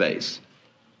any space.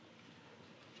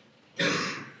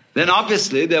 Then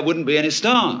obviously there wouldn't be any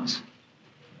stars.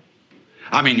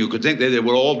 I mean, you could think that they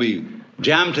would all be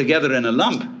jammed together in a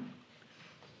lump.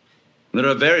 There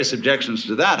are various objections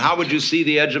to that. How would you see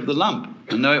the edge of the lump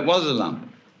and know it was a lump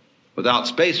without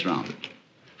space around it?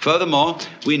 Furthermore,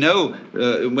 we know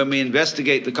when we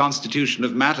investigate the constitution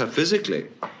of matter physically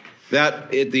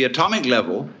that at the atomic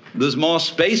level, there's more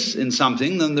space in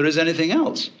something than there is anything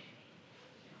else.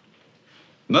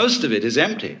 Most of it is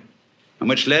empty, and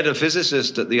which led a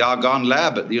physicist at the Argonne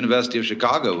lab at the University of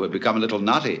Chicago, who had become a little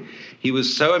nutty. He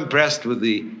was so impressed with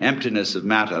the emptiness of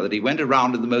matter that he went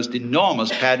around in the most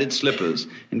enormous padded slippers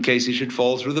in case he should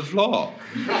fall through the floor.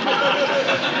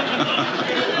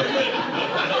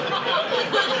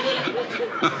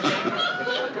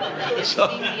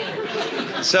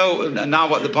 So now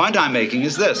what the point I'm making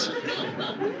is this.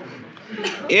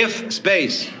 If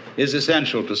space is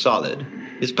essential to solid,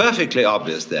 it's perfectly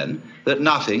obvious then that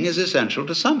nothing is essential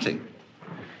to something.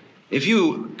 If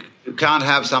you can't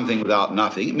have something without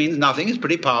nothing, it means nothing is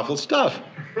pretty powerful stuff.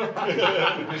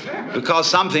 Because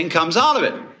something comes out of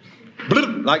it.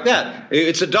 Like that.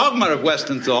 It's a dogma of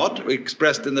Western thought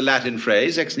expressed in the Latin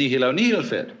phrase, ex nihilo nihil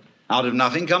fit. Out of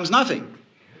nothing comes nothing.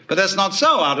 But that's not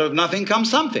so. Out of nothing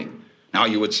comes something. Now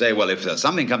you would say, well, if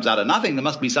something comes out of nothing, there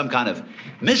must be some kind of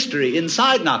mystery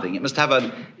inside nothing. It must have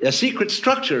a secret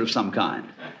structure of some kind.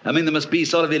 I mean, there must be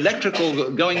sort of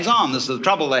electrical goings-on. This is the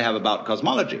trouble they have about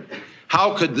cosmology.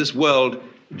 How could this world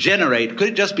generate? Could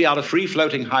it just be out of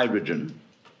free-floating hydrogen?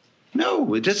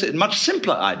 No, it's a much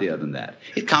simpler idea than that.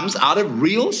 It comes out of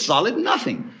real, solid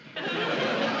nothing.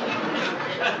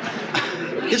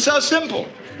 It's so simple.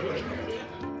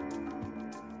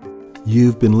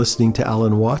 You've been listening to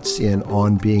Alan Watts in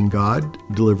On Being God,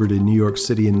 delivered in New York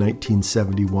City in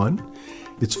 1971.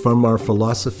 It's from our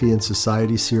Philosophy and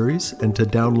Society series, and to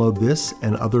download this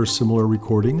and other similar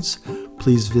recordings,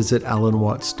 please visit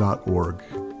alanwatts.org.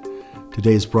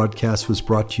 Today's broadcast was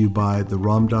brought to you by the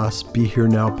Ram Dass Be Here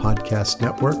Now Podcast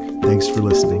Network. Thanks for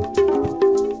listening.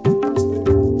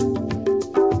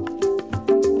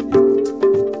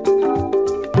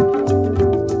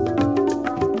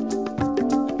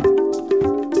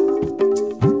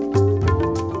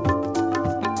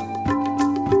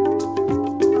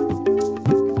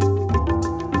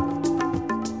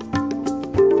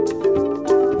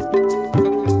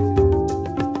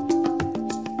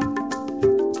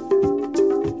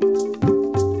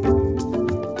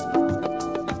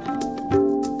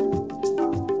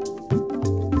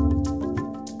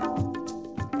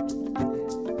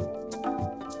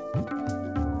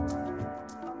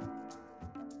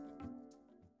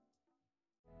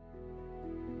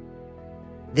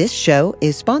 This show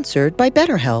is sponsored by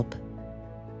BetterHelp.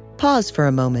 Pause for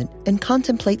a moment and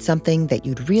contemplate something that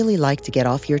you'd really like to get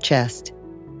off your chest.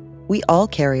 We all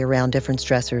carry around different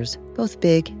stressors, both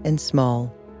big and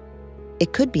small.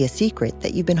 It could be a secret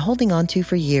that you've been holding on to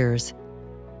for years.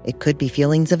 It could be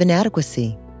feelings of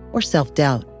inadequacy or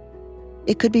self-doubt.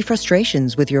 It could be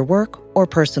frustrations with your work or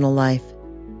personal life.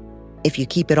 If you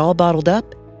keep it all bottled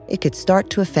up, it could start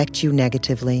to affect you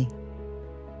negatively.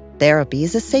 Therapy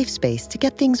is a safe space to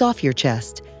get things off your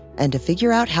chest and to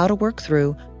figure out how to work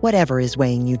through whatever is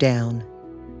weighing you down.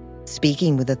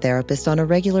 Speaking with a therapist on a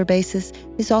regular basis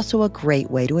is also a great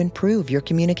way to improve your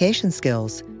communication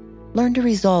skills, learn to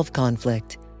resolve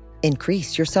conflict,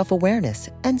 increase your self-awareness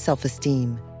and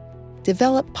self-esteem,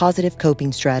 develop positive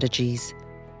coping strategies,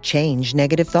 change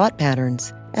negative thought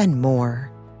patterns, and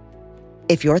more.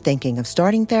 If you're thinking of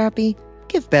starting therapy,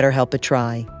 give BetterHelp a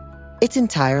try. It's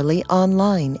entirely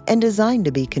online and designed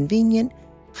to be convenient,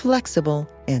 flexible,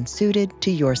 and suited to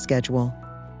your schedule.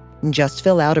 Just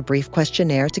fill out a brief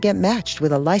questionnaire to get matched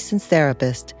with a licensed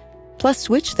therapist, plus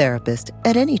switch therapist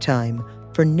at any time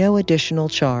for no additional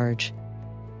charge.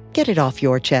 Get it off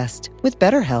your chest with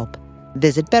BetterHelp.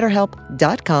 Visit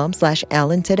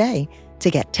BetterHelp.com/Alan today to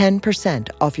get 10%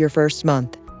 off your first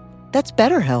month. That's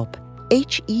BetterHelp,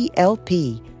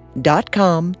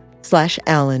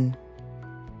 HELP.com/Alan.